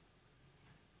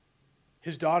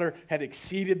 His daughter had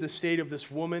exceeded the state of this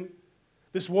woman.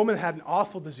 This woman had an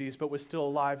awful disease but was still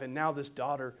alive, and now this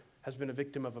daughter has been a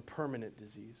victim of a permanent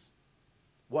disease.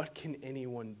 What can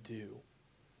anyone do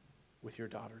with your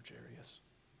daughter, Jairus?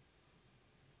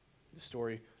 The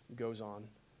story goes on.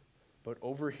 But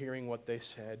overhearing what they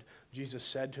said, Jesus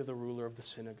said to the ruler of the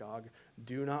synagogue,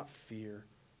 "Do not fear,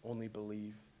 only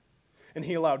believe." And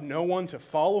he allowed no one to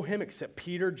follow him except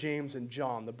Peter, James, and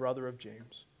John, the brother of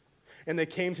James. And they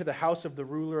came to the house of the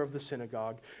ruler of the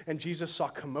synagogue, and Jesus saw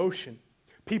commotion,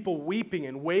 people weeping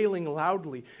and wailing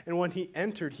loudly. And when he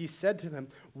entered, he said to them,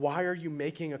 "Why are you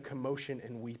making a commotion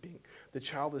and weeping? The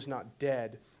child is not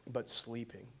dead, but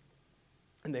sleeping."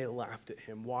 And they laughed at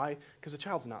him. Why? Because the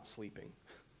child's not sleeping.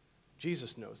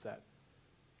 Jesus knows that.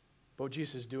 But what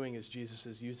Jesus is doing is Jesus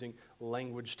is using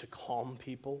language to calm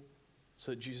people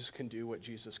so that Jesus can do what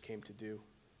Jesus came to do.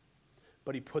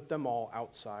 But he put them all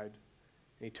outside,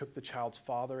 and he took the child's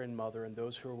father and mother and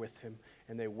those who were with him,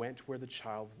 and they went where the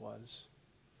child was.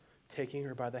 Taking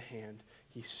her by the hand,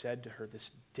 he said to her,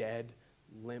 this dead,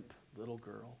 limp little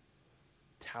girl,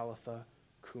 "Talitha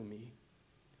cumi,"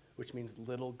 which means,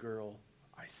 "Little girl,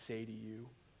 I say to you,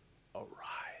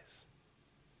 arise."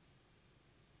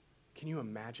 Can you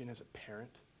imagine as a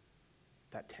parent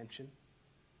that tension?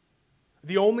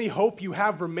 The only hope you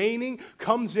have remaining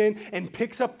comes in and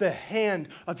picks up the hand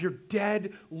of your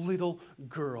dead little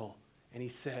girl. And he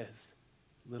says,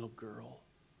 "Little girl,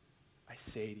 I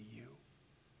say to you,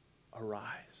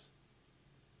 arise."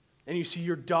 And you see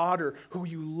your daughter, who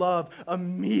you love,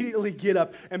 immediately get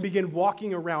up and begin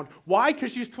walking around. Why?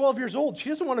 Because she's 12 years old. She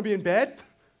doesn't want to be in bed.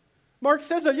 Mark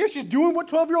says that. Yeah, she's doing what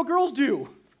 12-year-old girls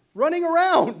do, running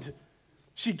around.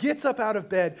 She gets up out of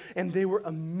bed, and they were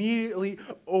immediately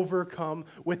overcome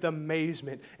with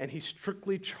amazement. And he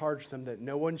strictly charged them that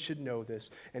no one should know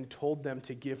this and told them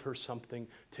to give her something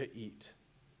to eat.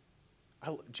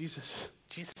 Jesus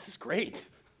is great.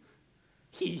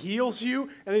 He heals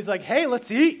you, and he's like, "Hey, let's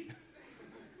eat.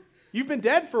 You've been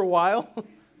dead for a while.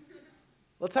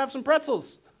 Let's have some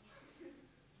pretzels."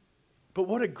 But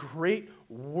what a great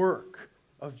work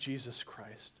of Jesus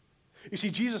Christ. You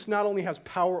see, Jesus not only has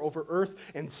power over earth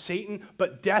and Satan,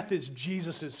 but death is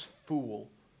Jesus' fool.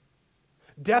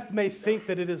 Death may think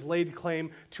that it has laid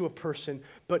claim to a person,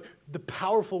 but the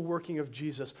powerful working of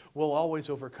Jesus will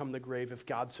always overcome the grave if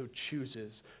God so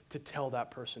chooses to tell that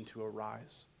person to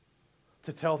arise,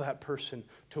 to tell that person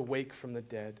to wake from the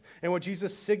dead. And what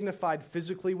Jesus signified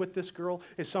physically with this girl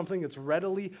is something that's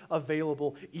readily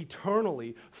available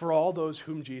eternally for all those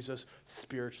whom Jesus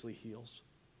spiritually heals.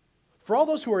 For all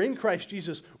those who are in Christ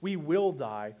Jesus, we will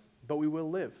die, but we will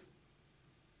live.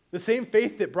 The same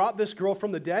faith that brought this girl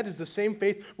from the dead is the same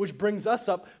faith which brings us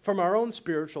up from our own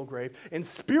spiritual grave. And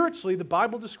spiritually, the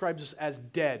Bible describes us as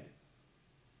dead,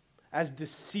 as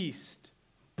deceased.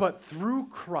 But through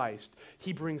Christ,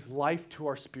 he brings life to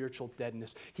our spiritual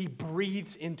deadness. He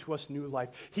breathes into us new life.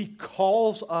 He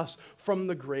calls us from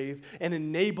the grave and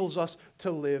enables us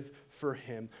to live for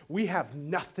him. We have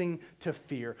nothing to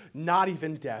fear, not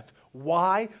even death.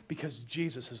 Why? Because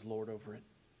Jesus is Lord over it.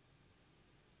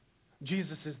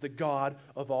 Jesus is the God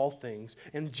of all things,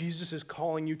 and Jesus is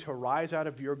calling you to rise out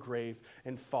of your grave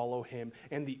and follow him.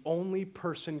 And the only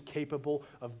person capable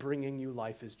of bringing you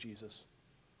life is Jesus.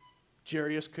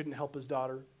 Jairus couldn't help his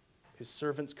daughter. His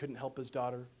servants couldn't help his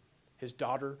daughter. His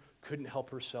daughter couldn't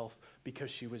help herself because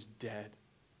she was dead.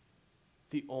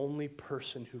 The only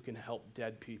person who can help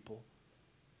dead people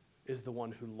is the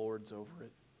one who lords over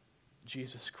it,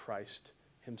 Jesus Christ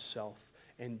himself.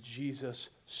 And Jesus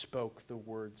spoke the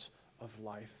words of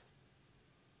life.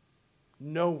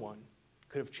 No one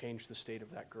could have changed the state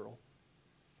of that girl,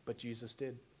 but Jesus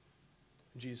did.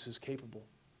 Jesus is capable.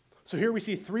 So here we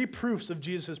see three proofs of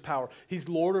Jesus' power. He's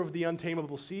Lord over the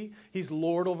untamable sea. He's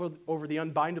Lord over the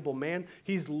unbindable man.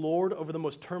 He's Lord over the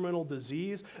most terminal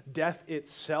disease, death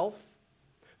itself.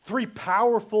 Three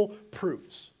powerful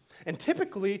proofs. And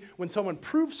typically, when someone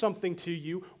proves something to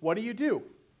you, what do?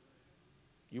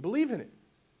 You believe in it.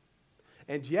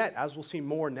 And yet, as we'll see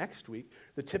more next week,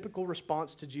 the typical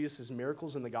response to Jesus'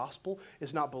 miracles in the gospel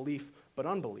is not belief, but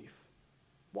unbelief.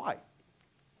 Why?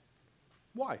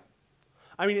 Why?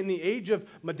 I mean, in the age of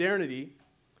modernity,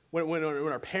 when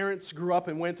our parents grew up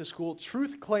and went to school,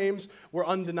 truth claims were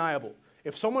undeniable.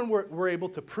 If someone were able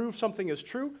to prove something is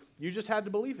true, you just had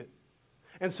to believe it.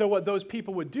 And so what those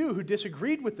people would do who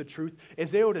disagreed with the truth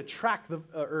is they would attack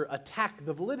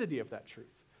the validity of that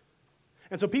truth.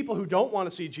 And so people who don't want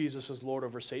to see Jesus as Lord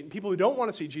over Satan, people who don't want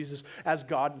to see Jesus as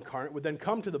God incarnate, would then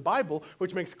come to the Bible,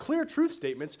 which makes clear truth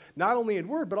statements, not only in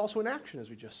word, but also in action, as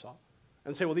we just saw,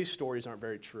 and say, well, these stories aren't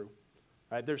very true.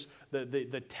 Right? There's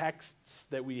the texts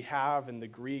that we have in the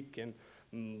Greek and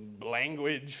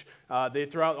language. They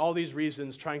throw out all these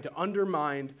reasons trying to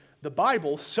undermine the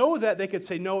Bible so that they could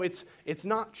say, no, it's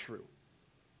not true.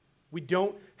 We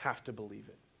don't have to believe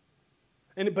it.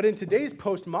 But in today's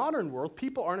postmodern world,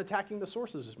 people aren't attacking the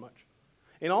sources as much.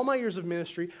 In all my years of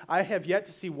ministry, I have yet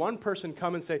to see one person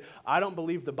come and say, I don't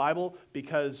believe the Bible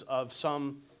because of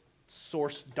some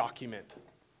source document.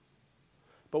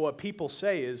 But what people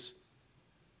say is,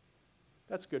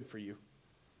 that's good for you.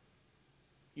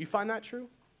 You find that true?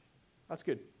 That's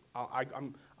good.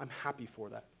 I'm happy for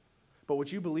that. But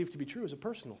what you believe to be true is a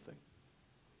personal thing.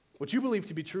 What you believe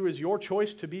to be true is your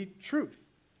choice to be truth.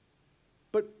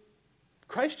 But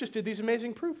Christ just did these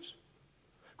amazing proofs.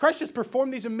 Christ just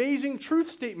performed these amazing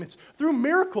truth statements through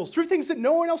miracles, through things that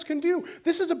no one else can do.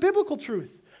 This is a biblical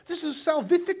truth. This is a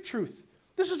salvific truth.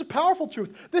 This is a powerful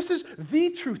truth. This is the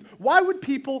truth. Why would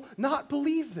people not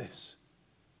believe this?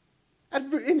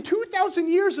 In 2,000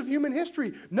 years of human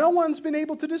history, no one's been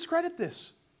able to discredit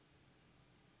this.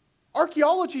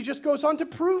 Archaeology just goes on to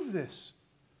prove this.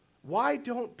 Why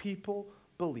don't people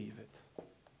believe it?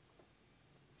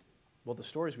 Well, the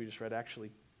stories we just read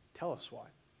actually tell us why.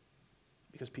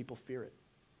 Because people fear it.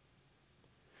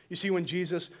 You see, when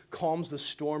Jesus calms the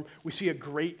storm, we see a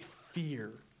great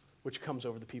fear which comes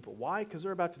over the people. Why? Because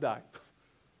they're about to die.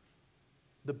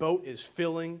 The boat is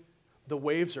filling. The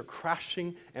waves are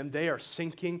crashing and they are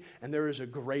sinking, and there is a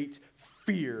great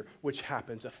fear which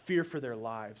happens, a fear for their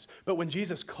lives. But when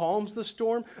Jesus calms the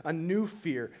storm, a new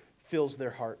fear fills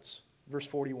their hearts. Verse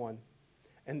 41,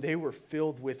 and they were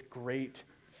filled with great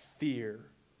fear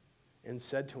and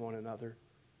said to one another,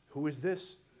 who is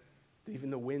this? Even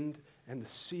the wind and the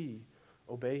sea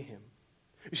obey him.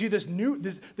 You see,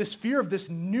 this fear of this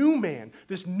new man,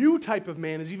 this new type of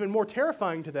man is even more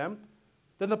terrifying to them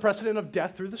than the precedent of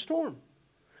death through the storm.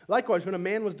 Likewise, when a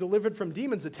man was delivered from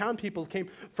demons, the town people came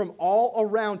from all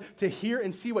around to hear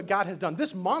and see what God has done.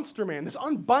 This monster man, this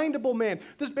unbindable man,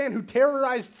 this man who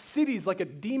terrorized cities like a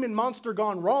demon monster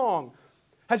gone wrong,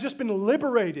 has just been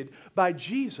liberated by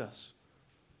Jesus.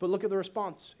 But look at the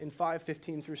response in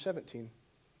 5:15 through 17.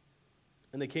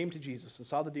 And they came to Jesus and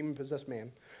saw the demon-possessed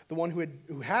man, the one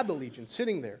who had the legion,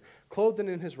 sitting there, clothed and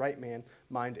in his right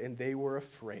mind, and they were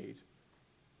afraid.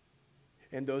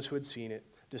 And those who had seen it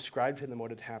described to them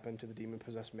what had happened to the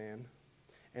demon-possessed man,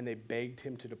 and they begged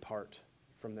him to depart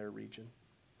from their region.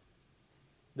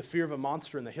 The fear of a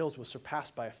monster in the hills was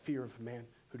surpassed by a fear of a man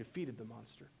who defeated the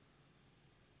monster.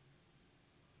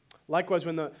 Likewise,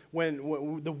 when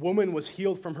the woman was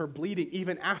healed from her bleeding,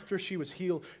 even after she was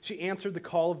healed, she answered the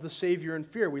call of the Savior in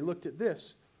fear. We looked at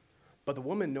this. But the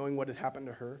woman, knowing what had happened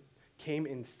to her, came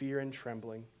in fear and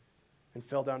trembling and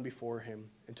fell down before him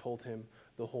and told him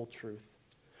the whole truth.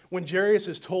 When Jairus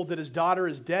is told that his daughter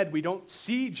is dead, we don't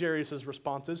see Jairus'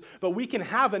 responses, but we can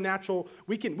have a natural,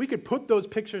 we could put those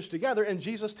pictures together, and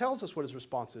Jesus tells us what his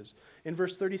response is in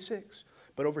verse 36.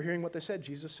 But overhearing what they said,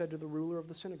 Jesus said to the ruler of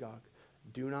the synagogue,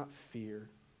 "Do not fear,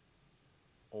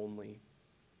 only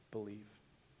believe."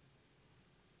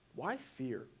 Why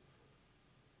fear?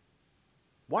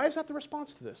 Why is that the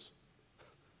response to this?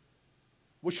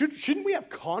 Well, shouldn't we have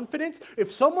confidence?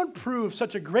 If someone proves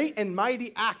such a great and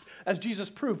mighty act as Jesus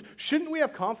proved, shouldn't we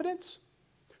have confidence?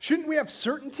 Shouldn't we have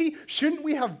certainty? Shouldn't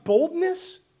we have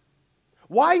boldness?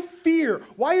 Why fear?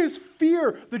 Why is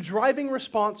fear the driving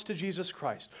response to Jesus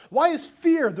Christ? Why is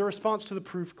fear the response to the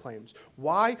proof claims?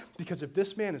 Why? Because if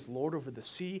this man is Lord over the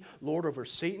sea, Lord over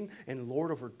Satan, and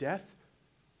Lord over death,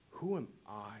 who am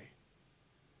I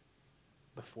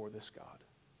before this God?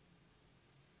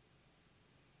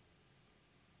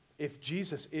 If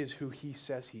Jesus is who he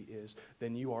says he is,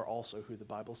 then you are also who the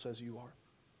Bible says you are.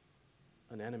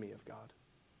 An enemy of God.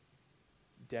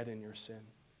 Dead in your sin.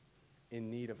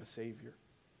 In need of a Savior.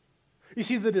 You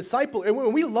see, the disciple, and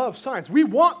when we love signs, we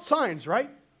want signs, right?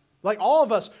 Like all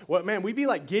of us, well, man, we'd be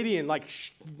like Gideon, like,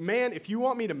 man, if you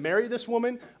want me to marry this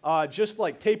woman, just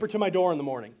like tape her to my door in the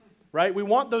morning, right? We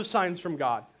want those signs from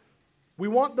God. We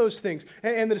want those things.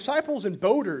 And the disciples and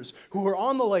boaters who were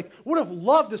on the lake would have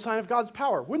loved the sign of God's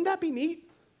power. Wouldn't that be neat?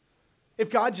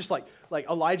 If God just like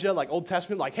Elijah, like Old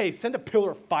Testament, like, hey, send a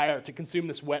pillar of fire to consume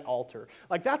this wet altar.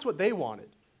 Like that's what they wanted.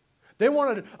 They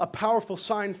wanted a powerful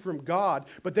sign from God,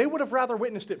 but they would have rather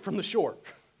witnessed it from the shore.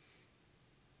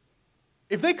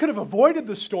 If they could have avoided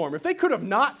the storm, if they could have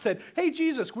not said, hey,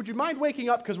 Jesus, would you mind waking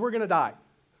up because we're going to die?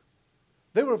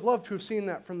 They would have loved to have seen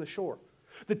that from the shore.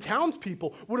 The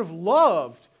townspeople would have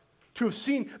loved to have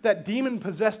seen that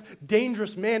demon-possessed,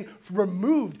 dangerous man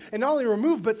removed, and not only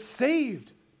removed, but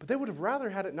saved. But they would have rather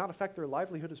had it not affect their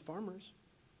livelihood as farmers.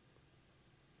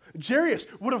 Jairus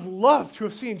would have loved to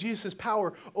have seen Jesus'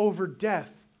 power over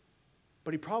death,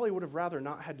 but he probably would have rather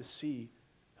not had to see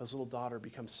his little daughter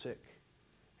become sick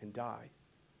and die.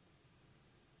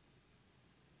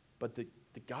 But the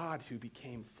God who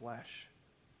became flesh,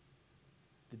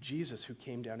 the Jesus who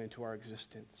came down into our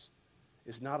existence,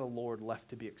 is not a Lord left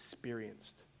to be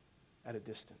experienced at a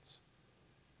distance.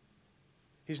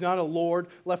 He's not a Lord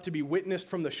left to be witnessed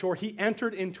from the shore. He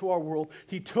entered into our world.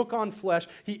 He took on flesh.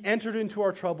 He entered into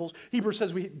our troubles. Hebrews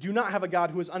says we do not have a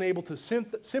God who is unable to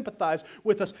sympathize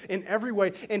with us in every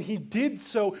way, and he did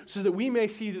so that we may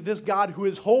see that this God who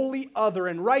is holy, other,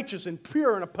 and righteous, and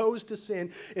pure, and opposed to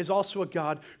sin is also a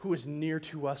God who is near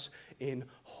to us in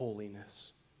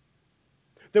holiness.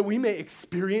 That we may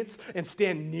experience and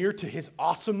stand near to his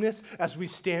awesomeness as we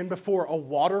stand before a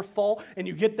waterfall, and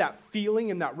you get that feeling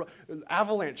in that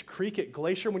Avalanche Creek at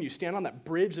Glacier when you stand on that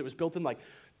bridge that was built in like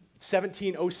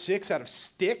 1706 out of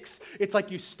sticks. It's like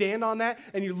you stand on that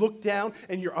and you look down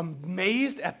and you're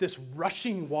amazed at this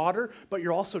rushing water, but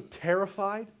you're also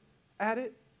terrified at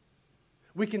it.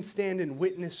 We can stand and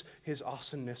witness his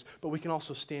awesomeness, but we can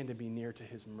also stand and be near to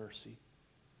his mercy.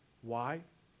 Why?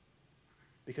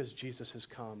 Because Jesus has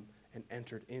come and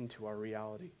entered into our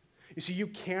reality. You see, you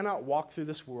cannot walk through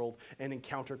this world and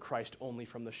encounter Christ only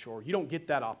from the shore. You don't get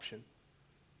that option.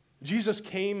 Jesus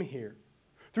came here.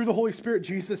 Through the Holy Spirit,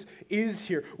 Jesus is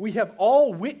here. We have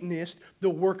all witnessed the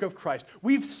work of Christ.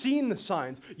 We've seen the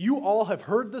signs. You all have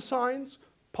heard the signs.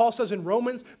 Paul says in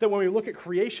Romans that when we look at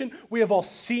creation, we have all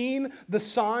seen the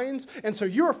signs. And so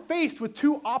you're faced with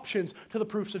two options to the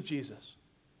proofs of Jesus.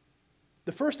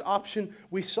 The first option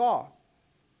we saw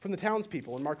from the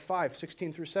townspeople in Mark 5,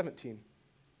 16 through 17.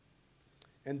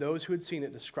 And those who had seen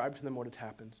it described to them what had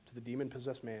happened to the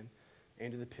demon-possessed man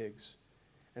and to the pigs.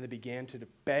 And they began to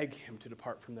beg him to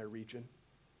depart from their region.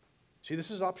 See,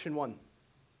 this is option one.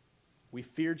 We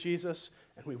fear Jesus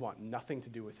and we want nothing to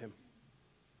do with him.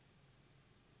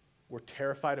 We're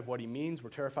terrified of what he means.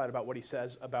 We're terrified about what he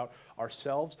says about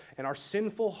ourselves. And our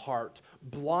sinful heart,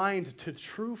 blind to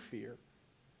true fear,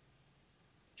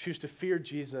 choose to fear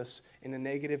Jesus in a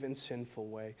negative and sinful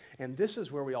way. And this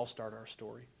is where we all start our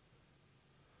story.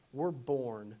 We're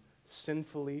born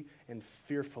sinfully and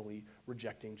fearfully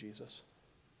rejecting Jesus.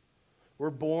 We're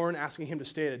born asking him to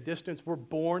stay at a distance. We're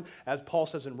born, as Paul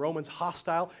says in Romans,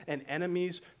 hostile and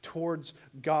enemies towards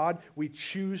God. We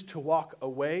choose to walk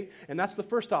away, and that's the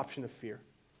first option of fear.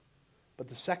 But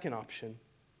the second option,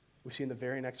 we see in the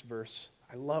very next verse.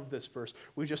 I love this verse.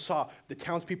 We just saw the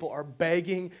townspeople are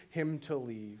begging him to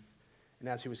leave. And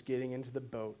as he was getting into the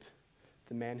boat,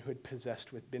 the man who had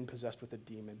been possessed with a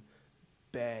demon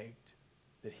begged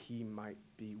that he might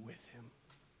be with him.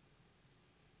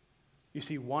 You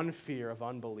see, one fear of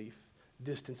unbelief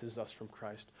distances us from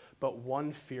Christ, but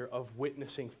one fear of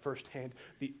witnessing firsthand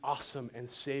the awesome and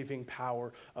saving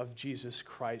power of Jesus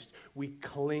Christ. We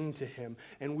cling to him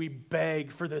and we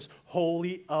beg for this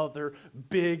holy other,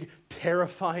 big,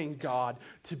 terrifying God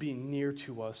to be near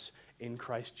to us in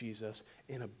Christ Jesus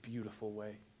in a beautiful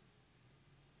way.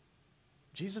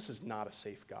 Jesus is not a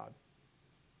safe God.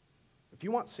 If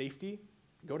you want safety,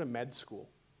 go to med school.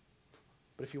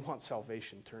 But if you want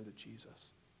salvation, turn to Jesus.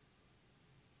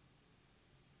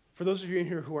 For those of you in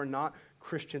here who are not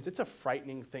Christians, it's a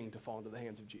frightening thing to fall into the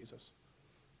hands of Jesus.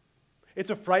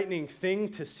 It's a frightening thing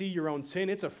to see your own sin.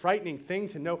 It's a frightening thing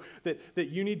to know that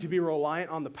you need to be reliant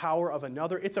on the power of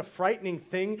another. It's a frightening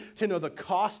thing to know the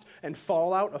cost and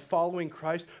fallout of following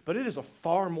Christ, but it is a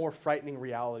far more frightening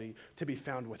reality to be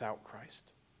found without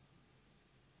Christ.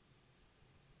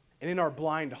 And in our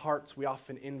blind hearts, we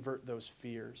often invert those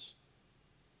fears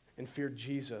and fear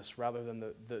Jesus rather than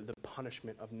the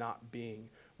punishment of not being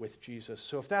with Jesus.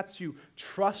 So if that's you,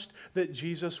 trust that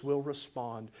Jesus will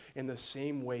respond in the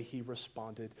same way he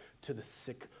responded to the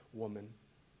sick woman.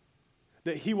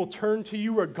 That he will turn to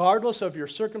you regardless of your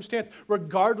circumstance,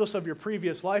 regardless of your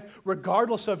previous life,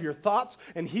 regardless of your thoughts,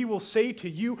 and he will say to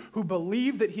you who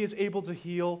believe that he is able to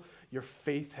heal, your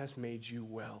faith has made you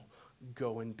well.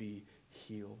 Go and be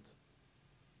healed.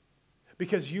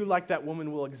 Because you, like that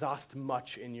woman, will exhaust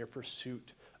much in your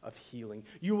pursuit of healing.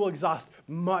 You will exhaust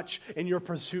much in your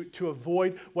pursuit to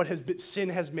avoid what sin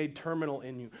has made terminal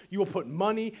in you. You will put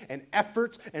money and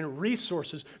efforts and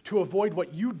resources to avoid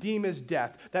what you deem as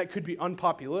death. That could be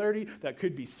unpopularity, that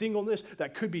could be singleness,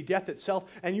 that could be death itself,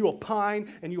 and you will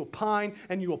pine and you will pine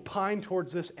and you will pine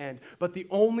towards this end. But the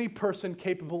only person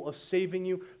capable of saving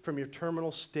you from your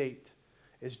terminal state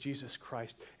is Jesus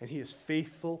Christ. And he is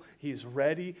faithful, he is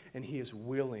ready, and he is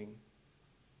willing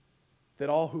that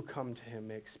all who come to him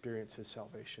may experience his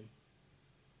salvation.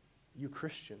 You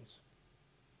Christians,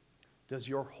 does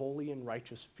your holy and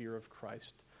righteous fear of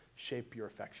Christ shape your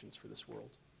affections for this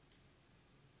world?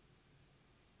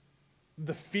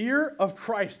 The fear of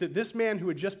Christ that this man who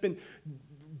had just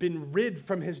been rid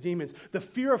from his demons, the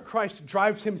fear of Christ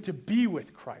drives him to be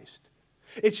with Christ.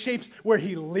 It shapes where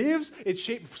he lives. It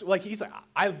shapes, like he's like,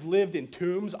 I've lived in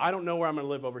tombs. I don't know where I'm going to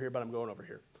live over here, but I'm going over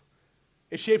here.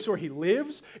 It shapes where he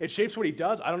lives. It shapes what he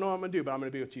does. I don't know what I'm going to do, but I'm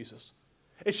going to be with Jesus.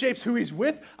 It shapes who he's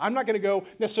with. I'm not going to go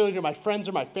necessarily to my friends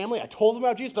or my family. I told them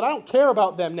about Jesus, but I don't care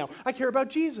about them now. I care about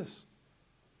Jesus.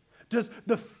 Does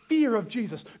the fear of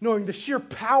Jesus, knowing the sheer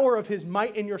power of his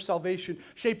might in your salvation,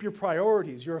 shape your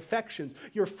priorities, your affections,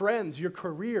 your friends, your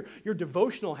career, your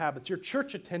devotional habits, your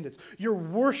church attendance, your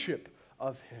worship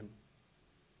of him?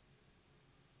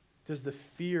 Does the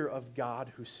fear of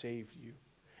God who saved you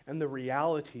and the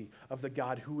reality of the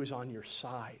God who is on your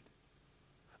side,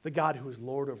 the God who is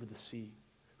Lord over the sea,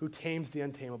 who tames the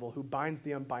untamable, who binds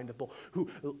the unbindable, who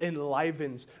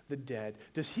enlivens the dead,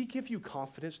 does he give you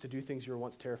confidence to do things you were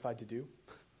once terrified to do?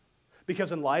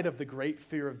 Because in light of the great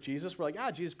fear of Jesus, we're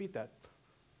like, Jesus beat that.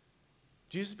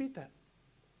 Jesus beat that.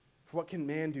 For what can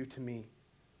man do to me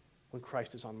when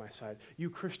Christ is on my side? You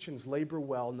Christians, labor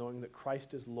well, knowing that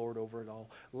Christ is Lord over it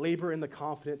all. Labor in the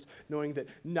confidence, knowing that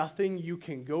nothing you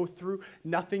can go through,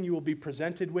 nothing you will be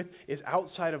presented with is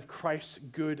outside of Christ's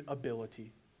good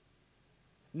ability.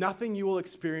 Nothing you will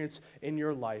experience in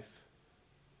your life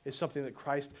is something that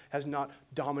Christ has not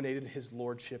dominated his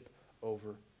lordship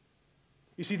over.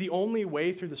 You see, the only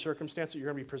way through the circumstance that you're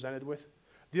going to be presented with,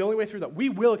 the only way through that, we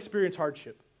will experience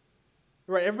hardship.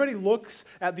 Right? Everybody looks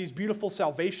at these beautiful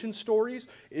salvation stories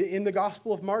in the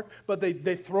Gospel of Mark, but they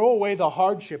throw away the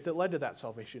hardship that led to that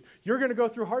salvation. You're going to go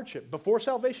through hardship before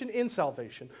salvation, in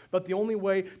salvation. But the only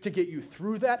way to get you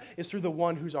through that is through the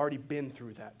one who's already been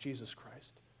through that, Jesus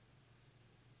Christ.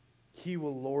 He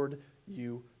will lord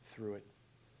you through it.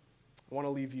 I want to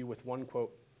leave you with one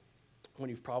quote, one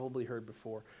you've probably heard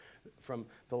before, from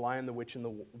The Lion, the Witch, and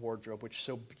the Wardrobe, which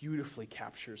so beautifully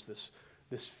captures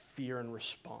this fear and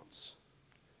response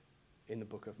in the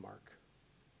book of Mark.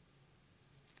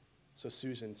 So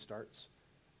Susan starts.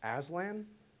 Aslan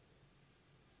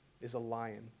is a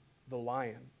lion,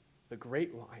 the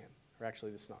great lion. Or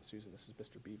actually, this is not Susan, this is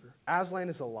Mr. Beaver. Aslan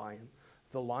is a lion,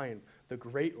 the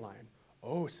great lion.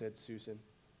 Oh, said Susan,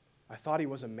 I thought he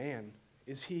was a man.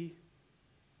 Is he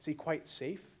quite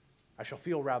safe? I shall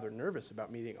feel rather nervous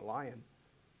about meeting a lion.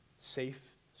 Safe,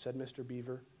 said Mr.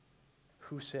 Beaver.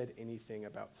 Who said anything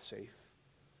about safe?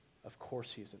 Of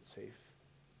course he isn't safe,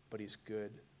 but he's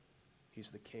good.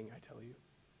 He's the king, I tell you.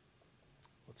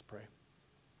 Let's pray.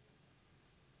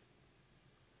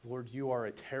 Lord, you are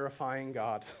a terrifying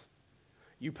God.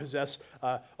 You possess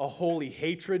a holy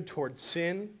hatred towards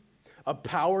sin, a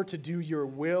power to do your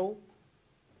will,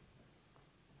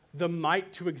 the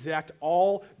might to exact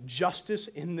all justice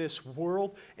in this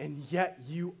world, and yet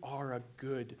you are a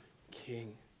good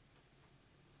king.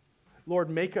 Lord,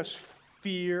 make us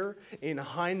fear in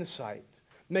hindsight.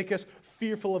 Make us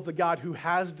fearful of the God who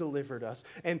has delivered us,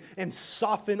 and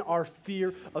soften our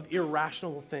fear of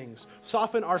irrational things.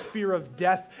 Soften our fear of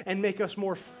death and make us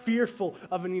more fearful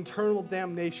of an eternal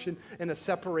damnation and a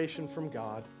separation from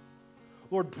God.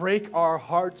 Lord, break our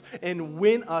hearts and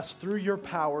win us through your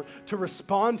power to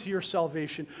respond to your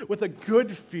salvation with a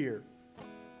good fear.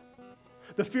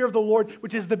 The fear of the Lord,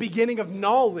 which is the beginning of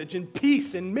knowledge and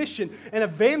peace and mission and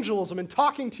evangelism and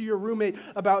talking to your roommate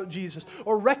about Jesus,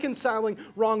 or reconciling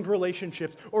wronged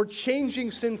relationships, or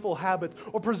changing sinful habits,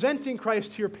 or presenting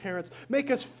Christ to your parents. Make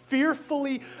us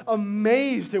fearfully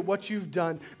amazed at what you've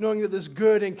done, knowing that this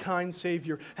good and kind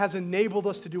Savior has enabled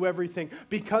us to do everything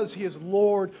because he is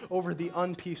Lord over the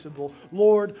unpeaceable,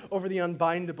 Lord over the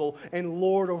unbindable, and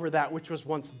Lord over that which was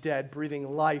once dead,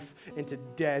 breathing life into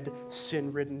dead,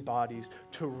 sin-ridden bodies,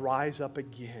 to rise up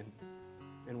again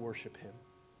and worship him.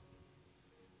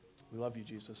 We love you,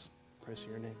 Jesus. Praise to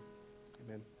your name.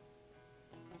 Amen.